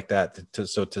things like that.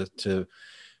 To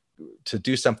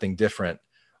do something different,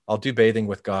 I'll do Bathing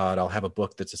with God. I'll have a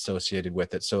book that's associated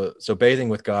with it. So Bathing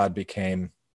with God became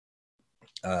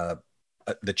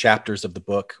the chapters of the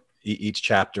book. Each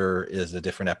chapter is a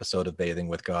different episode of Bathing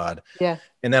with God. Yeah.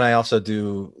 And then I also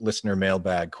do listener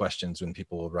mailbag questions when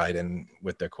people will write in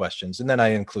with their questions. And then I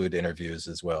include interviews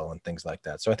as well and things like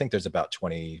that. So I think there's about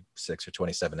 26 or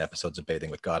 27 episodes of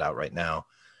Bathing with God out right now.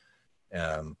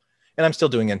 And I'm still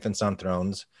doing Infants on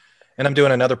Thrones. And I'm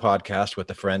doing another podcast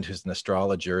with a friend who's an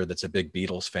astrologer that's a big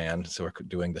Beatles fan. So we're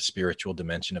doing the spiritual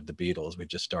dimension of the Beatles. We've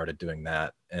just started doing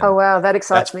that. And oh, wow. That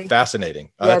excites me.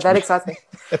 Fascinating. Yeah, that excites me.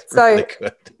 That's really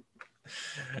good.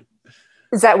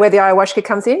 Is that where the ayahuasca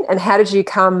comes in? And how did you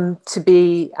come to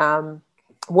be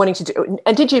wanting to do,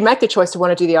 and did you make the choice to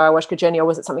want to do the ayahuasca journey, or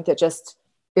was it something that just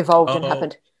evolved and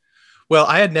happened? Well,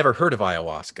 I had never heard of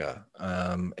ayahuasca.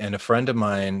 And a friend of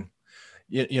mine,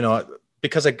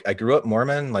 because I grew up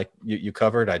Mormon, like you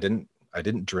covered, I didn't I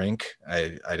didn't drink.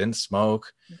 I didn't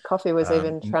smoke. Coffee was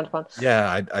even frowned upon.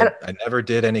 Yeah, I never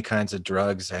did any kinds of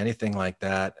drugs, anything like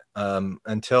that,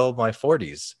 until my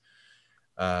 40s.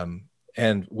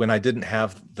 And when I didn't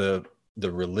have the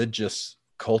religious,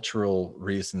 cultural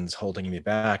reasons holding me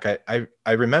back, I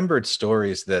remembered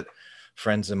stories that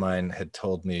friends of mine had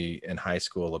told me in high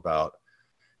school about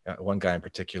one guy in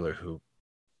particular who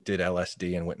did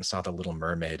LSD and went and saw The Little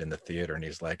Mermaid in the theater, and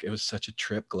he's like, it was such a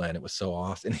trip, Glenn, it was so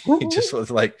awesome. He just was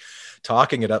like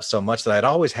talking it up so much that I'd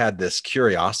always had this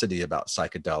curiosity about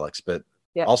psychedelics, but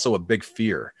also a big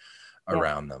fear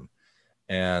around them.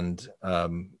 And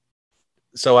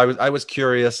so I was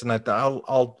curious, and I thought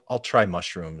I'll try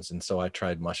mushrooms. And so I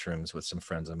tried mushrooms with some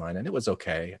friends of mine, and it was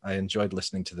okay. I enjoyed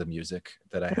listening to the music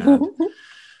that I had.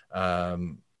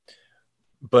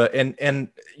 But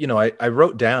you know, I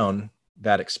wrote down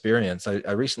that experience.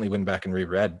 I recently went back and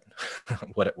reread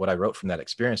what I wrote from that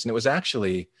experience, and it was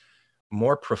actually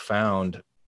more profound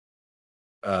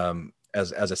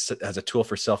as a tool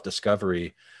for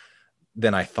self-discovery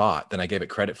than I gave it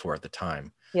credit for at the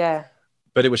time. Yeah.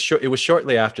 But it was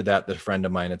shortly after that a friend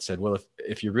of mine had said, well,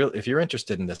 if you're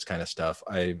interested in this kind of stuff,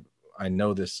 I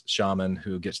know this shaman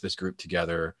who gets this group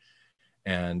together,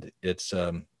 and it's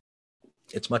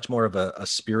much more of a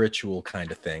spiritual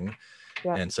kind of thing.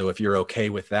 Yeah. And so if you're okay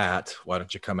with that, why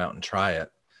don't you come out and try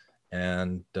it?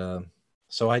 And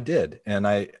so I did. And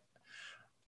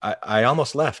I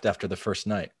almost left after the first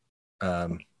night.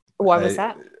 Why was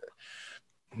that?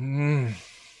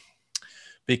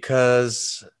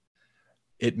 Because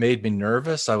it made me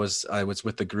nervous. I was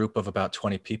with a group of about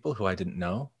 20 people who I didn't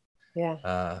know. Yeah.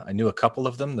 I knew a couple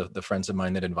of them, the friends of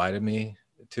mine that invited me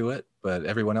to it, but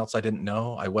everyone else I didn't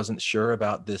know. I wasn't sure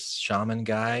about this shaman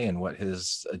guy and what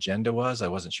his agenda was. I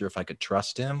wasn't sure if I could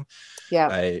trust him. Yeah.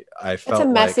 I felt that's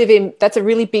a massive, that's a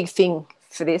really big thing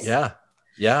for this. Yeah.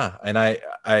 Yeah. And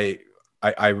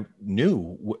I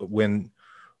knew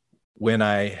when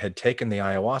I had taken the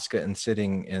ayahuasca and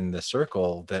sitting in the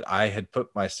circle that I had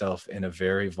put myself in a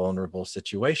very vulnerable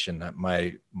situation, that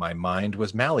my mind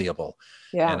was malleable.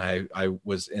 Yeah. And I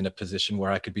was in a position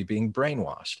where I could be being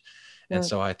brainwashed. And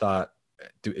so I thought,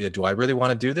 do I really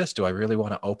want to do this? Do I really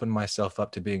want to open myself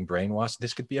up to being brainwashed?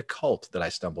 This could be a cult that I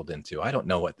stumbled into. I don't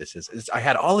know what this is. I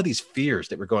had all of these fears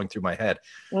that were going through my head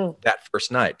that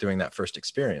first night during that first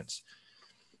experience.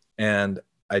 And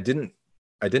I didn't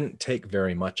take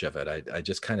very much of it. I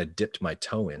just kind of dipped my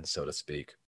toe in, so to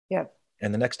speak. Yeah.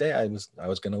 And the next day I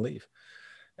was going to leave.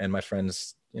 And my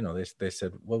friends, you know, they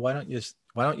said, well, why don't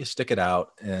you stick it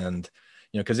out? And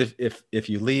you know, because if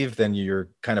you leave, then you're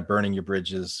kind of burning your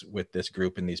bridges with this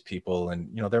group and these people. And,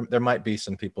 you know, there might be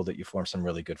some people that you form some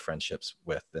really good friendships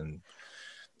with. And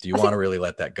do you want to really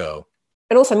let that go?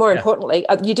 And also, more importantly,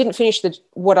 you didn't finish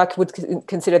what I would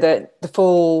consider the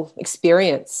full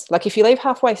experience. Like if you leave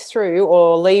halfway through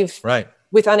or leave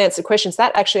with unanswered questions,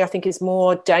 that actually I think is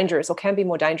more dangerous, or can be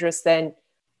more dangerous than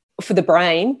for the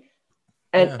brain.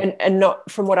 And not,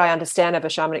 from what I understand of a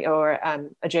shamanic or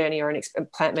a journey or a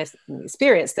plant medicine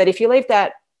experience, that if you leave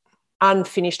that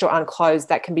unfinished or unclosed,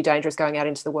 that can be dangerous going out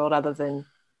into the world. Other than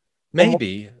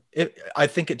maybe I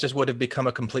think it just would have become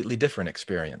a completely different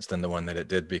experience than the one that it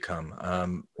did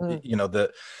become. You know,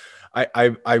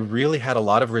 I really had a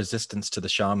lot of resistance to the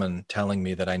shaman telling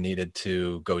me that I needed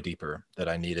to go deeper, that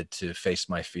I needed to face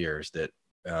my fears, that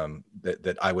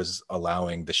I was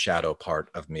allowing the shadow part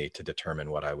of me to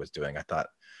determine what I was doing. I thought,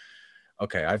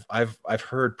 okay, I've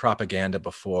heard propaganda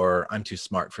before. I'm too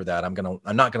smart for that. I'm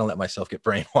not gonna let myself get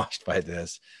brainwashed by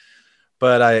this.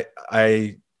 But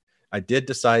I did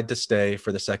decide to stay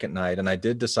for the second night, and I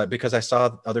did decide because I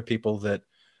saw other people that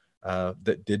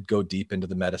did go deep into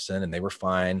the medicine, and they were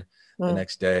fine the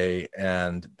next day,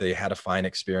 and they had a fine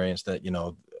experience. That, you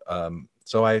know,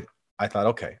 so I thought,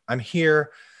 okay, I'm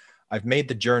here. I've made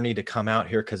the journey to come out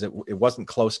here because it wasn't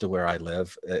close to where I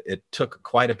live. It took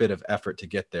quite a bit of effort to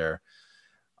get there.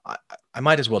 I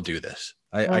might as well do this.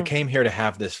 I came here to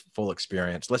have this full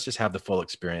experience. Let's just have the full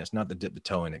experience, not the dip the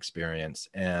toe in experience.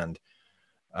 And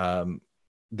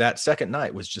that second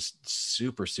night was just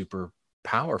super, super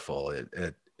powerful.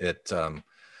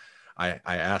 I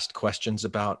asked questions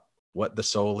about what the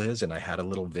soul is, and I had a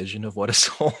little vision of what a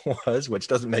soul was, which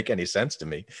doesn't make any sense to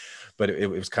me, but it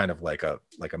was kind of like a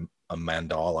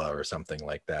mandala or something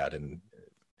like that. And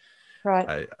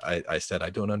I said, I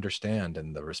don't understand.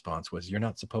 And the response was, you're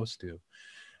not supposed to.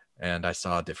 And I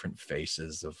saw different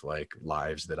faces of like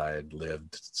lives that I had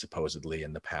lived supposedly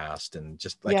in the past, and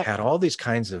just like had all these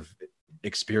kinds of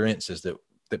experiences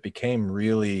that became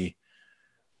really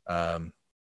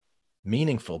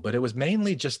meaningful, but it was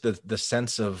mainly just the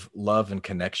sense of love and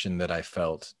connection that I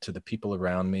felt to the people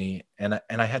around me. And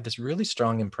I had this really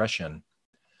strong impression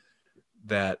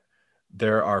that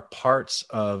there are parts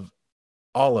of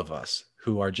all of us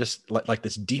who are just like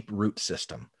this deep root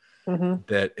system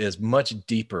that is much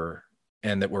deeper,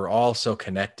 and that we're all so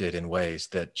connected in ways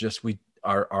that just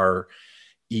our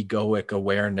egoic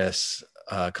awareness,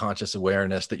 conscious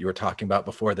awareness that you were talking about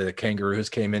before the kangaroos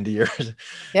came into yours,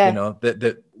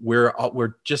 that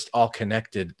we're just all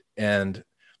connected. And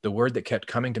the word that kept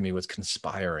coming to me was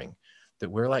conspiring, that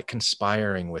we're like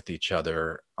conspiring with each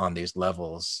other on these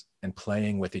levels and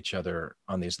playing with each other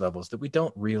on these levels that we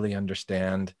don't really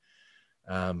understand.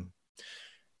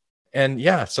 And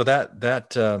yeah, so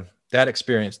that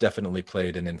experience definitely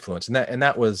played an influence, and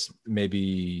that was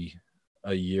maybe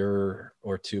a year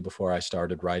or two before I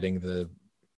started writing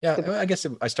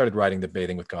I started writing the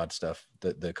Bathing with God stuff,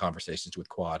 the conversations with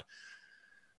Quad,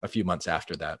 a few months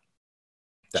after that.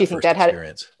 Do you think that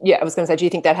experience. I was going to say, do you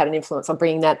think that had an influence on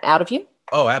bringing that out of you?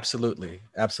 Oh, absolutely.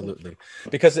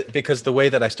 Because the way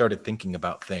that I started thinking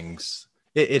about things,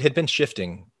 it had been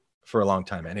shifting for a long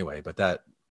time anyway, but that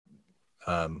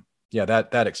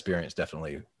experience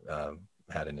definitely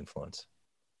had an influence.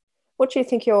 What do you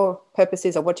think your purpose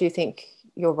is, or what do you think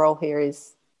your role here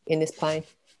is in this plane?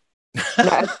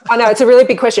 I know it's a really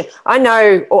big question.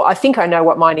 I think I know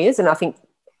what mine is, and I think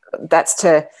that's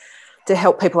to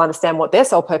help people understand what their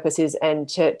soul purpose is, and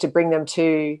to bring them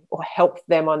to, or help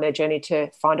them on their journey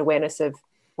to find awareness of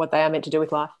what they are meant to do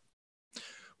with life.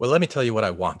 Well, let me tell you what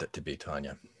I want it to be,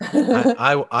 Tanya.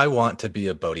 I want to be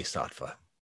a bodhisattva.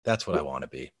 That's what I want to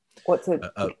be. What's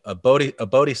a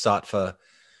bodhisattva,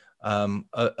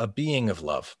 a being of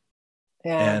love.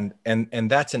 Yeah.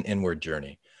 And that's an inward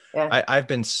journey. Yeah. I've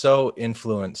been so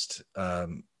influenced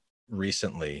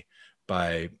recently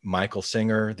by Michael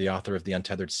Singer, the author of The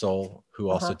Untethered Soul, who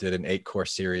also did an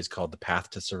 8-course series called The Path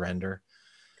to Surrender.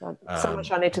 God, so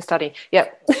much I need to study.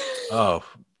 Yep. Oh,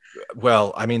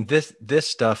 well, I mean, this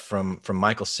stuff from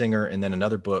Michael Singer, and then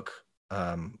another book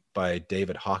by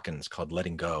David Hawkins called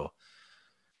Letting Go.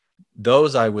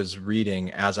 Those I was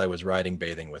reading as I was writing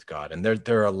Bathing with God. And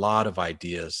there are a lot of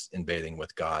ideas in Bathing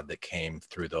with God that came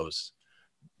through those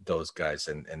guys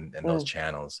and those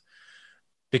channels.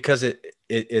 Because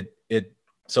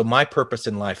so my purpose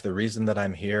in life, the reason that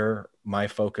I'm here, my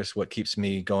focus, what keeps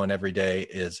me going every day,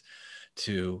 is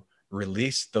to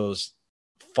release those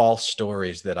false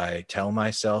stories that I tell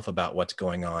myself about what's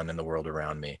going on in the world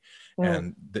around me.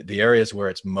 And the areas where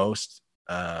it's most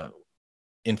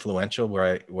influential,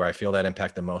 where I feel that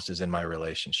impact the most, is in my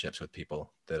relationships with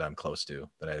people that I'm close to,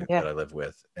 that I live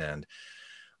with. And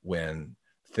when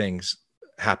things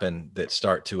happen that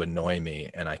start to annoy me,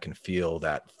 and I can feel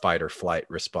that fight or flight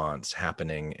response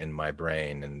happening in my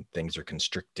brain, and things are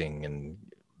constricting, and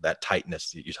that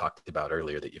tightness that you talked about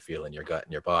earlier that you feel in your gut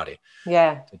and your body.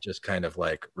 Yeah. To just kind of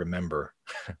like remember,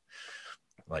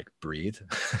 like breathe,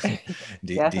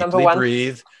 deeply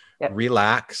breathe,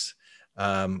 relax,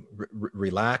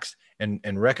 relax,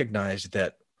 and recognize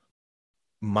that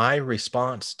my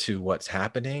response to what's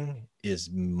happening is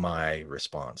my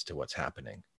response to what's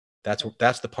happening. That's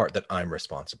the part that I'm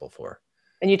responsible for.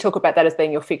 And you talk about that as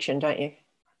being your fiction, don't you?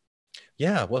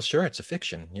 Yeah, well, sure, it's a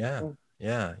fiction. Yeah.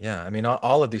 I mean,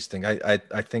 all of these things.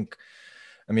 I think.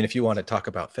 I mean, if you want to talk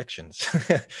about fictions,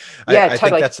 I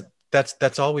totally. think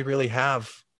that's all we really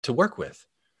have to work with,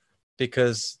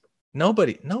 because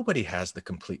nobody has the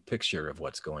complete picture of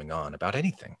what's going on about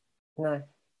anything. No,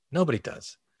 nobody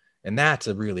does, and that's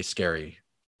a really scary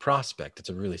prospect. It's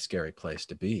a really scary place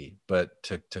to be. But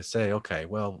to say, okay,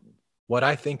 well, what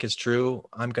I think is true,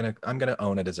 I'm gonna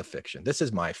own it as a fiction. This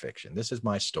is my fiction. This is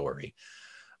my story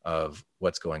of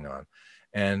what's going on.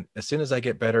 And as soon as I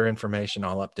get better information,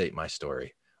 I'll update my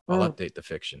story. I'll update the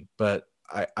fiction. But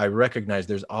I recognize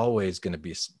there's always going to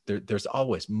be, there's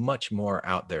always much more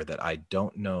out there that I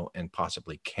don't know and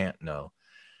possibly can't know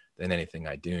than anything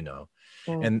I do know.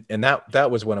 And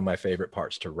that was one of my favorite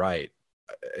parts to write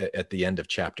at the end of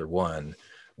chapter 1,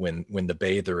 when the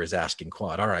bather is asking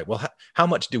Quad, all right, well, how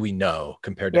much do we know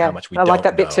compared to how much we don't know? I like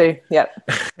that bit too. Yeah.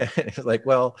 It's like,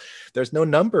 well, there's no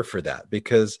number for that,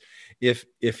 because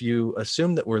if you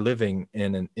assume that we're living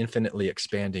in an infinitely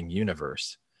expanding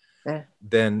universe,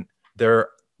 then there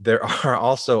are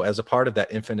also, as a part of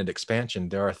that infinite expansion,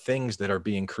 there are things that are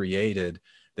being created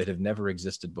that have never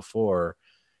existed before,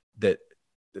 that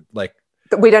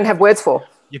we don't have words for.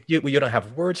 You don't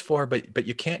have words for, but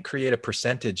you can't create a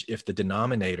percentage if the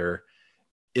denominator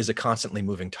is a constantly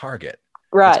moving target.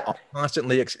 Right. It's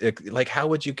constantly, like, how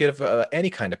would you give any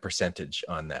kind of percentage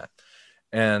on that?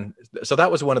 And so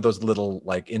that was one of those little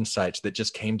like insights that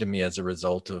just came to me as a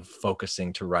result of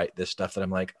focusing to write this stuff, that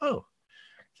I'm like, oh,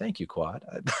 thank you, Quad.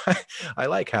 I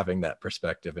like having that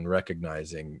perspective and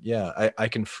recognizing, I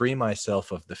can free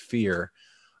myself of the fear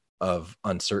of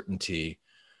uncertainty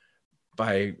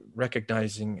by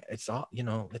recognizing it's all,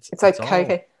 it's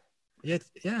okay.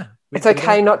 It's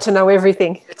okay not to know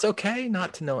everything. It's okay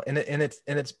not to know. And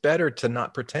it's better to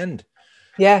not pretend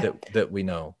that we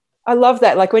know. I love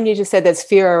that. Like when you just said there's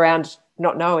fear around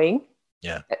not knowing,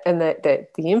 and the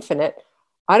infinite,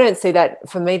 I don't see that.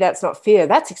 For me, that's not fear.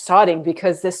 That's exciting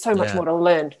because there's so much more to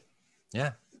learn.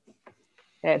 Yeah.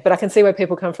 But I can see where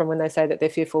people come from when they say that they're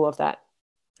fearful of that.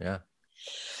 Yeah.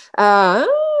 I'm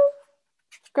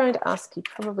going to ask you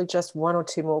probably just one or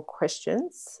two more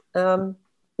questions.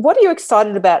 What are you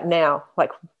excited about now?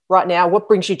 Like right now, what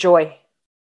brings you joy?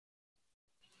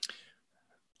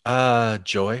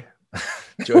 Joy.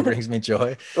 Joy brings me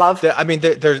joy. Love. I mean,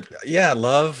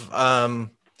 love.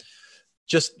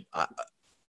 Just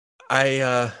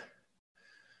I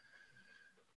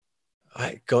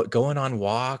going on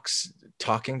walks,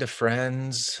 talking to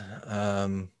friends,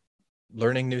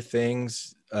 learning new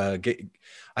things. I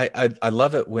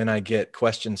love it when I get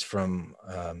questions from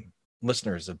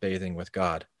listeners of Bathing with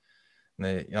God.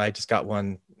 And I just got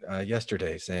one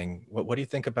yesterday saying, "What do you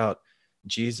think about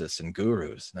Jesus and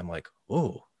gurus?" And I'm like,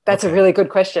 "Ooh, that's a really good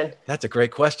question. That's a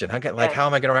great question. How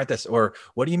am I going to write this?" Or,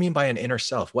 "What do you mean by an inner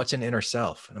self? What's an inner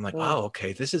self?" And I'm like, "Oh,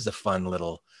 okay, this is a fun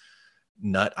little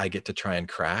nut I get to try and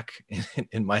crack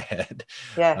in my head."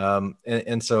 Yeah.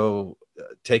 And so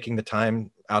taking the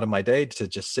time out of my day to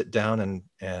just sit down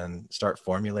and start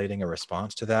formulating a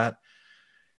response to that,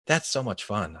 that's so much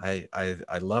fun.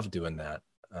 I love doing that.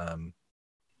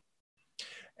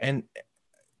 And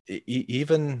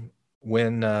even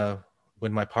when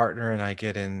my partner and I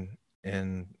get in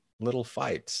little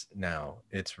fights now,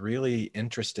 it's really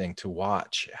interesting to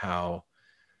watch how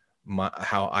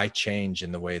I change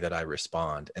in the way that I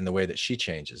respond, and the way that she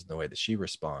changes in the way that she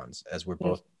responds, as we're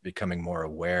both becoming more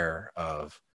aware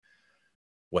of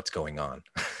what's going on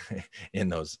in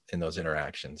those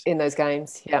interactions, in those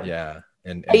games. Yeah.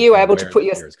 And are you able to put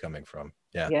your fear is coming from?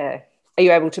 Yeah. Are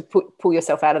you able to pull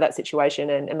yourself out of that situation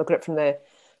and look at it from the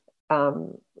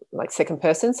like second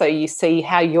person, so you see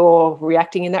how you're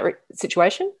reacting in that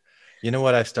situation? You know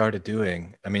what I've started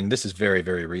doing? I mean, this is very,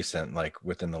 very recent, like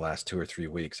within the last 2 or 3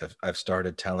 weeks, I've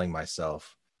started telling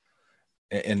myself,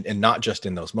 and not just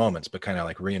in those moments, but kind of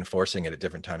like reinforcing it at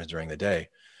different times during the day.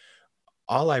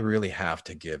 All I really have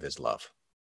to give is love.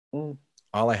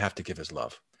 All I have to give is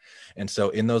love. And so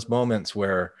in those moments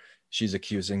where she's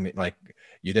accusing me, like,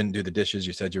 "You didn't do the dishes.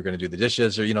 You said you were going to do the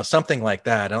dishes," or, something like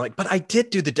that. And I'm like, "But I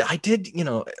did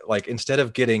like, instead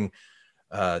of getting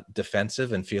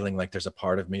defensive and feeling like there's a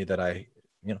part of me that I,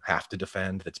 have to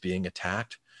defend, that's being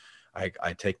attacked,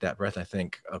 I take that breath. I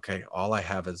think, okay, all I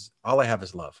have is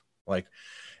love. Like,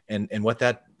 and what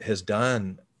that has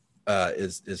done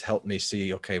is helped me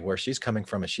see, okay, where she's coming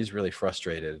from is she's really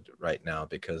frustrated right now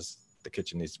because the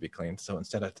kitchen needs to be cleaned. So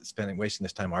instead of wasting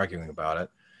this time arguing about it,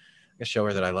 I show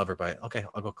her that I love her by, okay,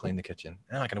 I'll go clean the kitchen.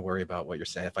 I'm not going to worry about what you're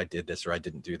saying, if I did this or I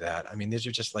didn't do that. I mean, these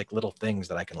are just like little things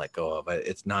that I can let go of.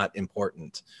 It's not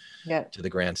important to the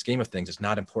grand scheme of things. It's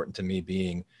not important to me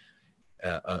being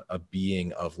a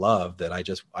being of love, that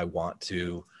I want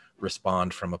to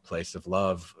respond from a place of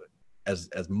love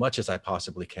as much as I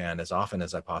possibly can, as often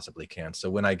as I possibly can. So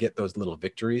when I get those little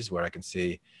victories where I can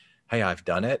see, hey, I've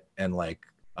done it, and like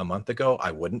a month ago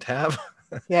I wouldn't have,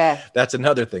 that's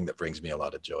another thing that brings me a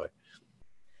lot of joy.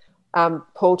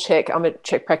 Paul Chek, I'm a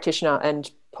Chek practitioner,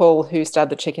 and Paul, who started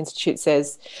the Chek Institute,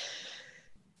 says,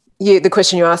 the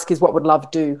question you ask is, what would love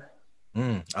do?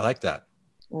 I like that.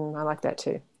 I like that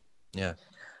too. Yeah.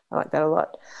 I like that a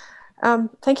lot.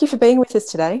 Thank you for being with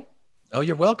us today. Oh,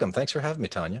 you're welcome. Thanks for having me,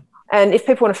 Tanya. And if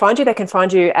people want to find you, they can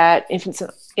find you at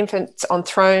Infants on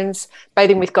Thrones,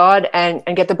 Bathing with God, and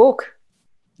get the book.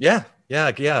 Yeah.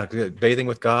 Bathing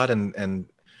with God, and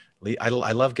I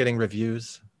love getting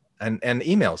reviews. And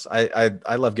emails.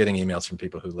 I love getting emails from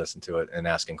people who listen to it and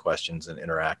asking questions and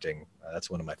interacting. That's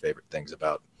one of my favorite things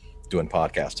about doing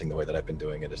podcasting the way that I've been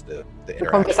doing it, is the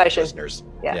conversation. With listeners.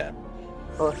 Yeah.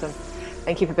 Awesome.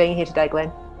 Thank you for being here today,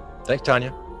 Glenn. Thanks,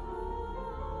 Tanya.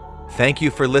 Thank you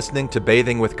for listening to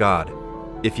Bathing with God.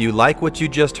 If you like what you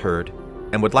just heard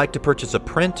and would like to purchase a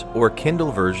print or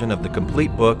Kindle version of the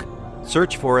complete book,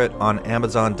 search for it on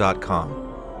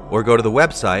Amazon.com or go to the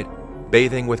website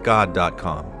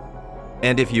bathingwithgod.com.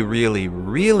 And if you really,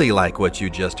 really like what you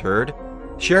just heard,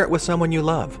 share it with someone you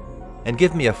love, and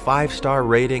give me a 5-star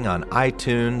rating on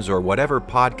iTunes or whatever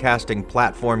podcasting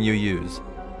platform you use.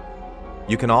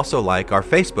 You can also like our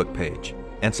Facebook page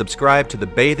and subscribe to the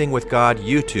Bathing with God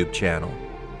YouTube channel.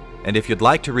 And if you'd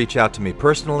like to reach out to me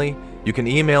personally, you can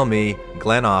email me,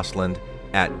 Glenn Osland,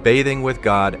 at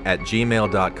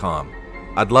bathingwithgod@gmail.com.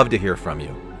 I'd love to hear from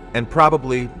you, and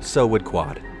probably so would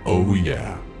Quad. Oh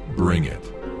yeah, bring it.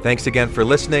 Thanks again for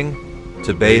listening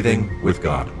to Bathing with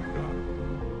God.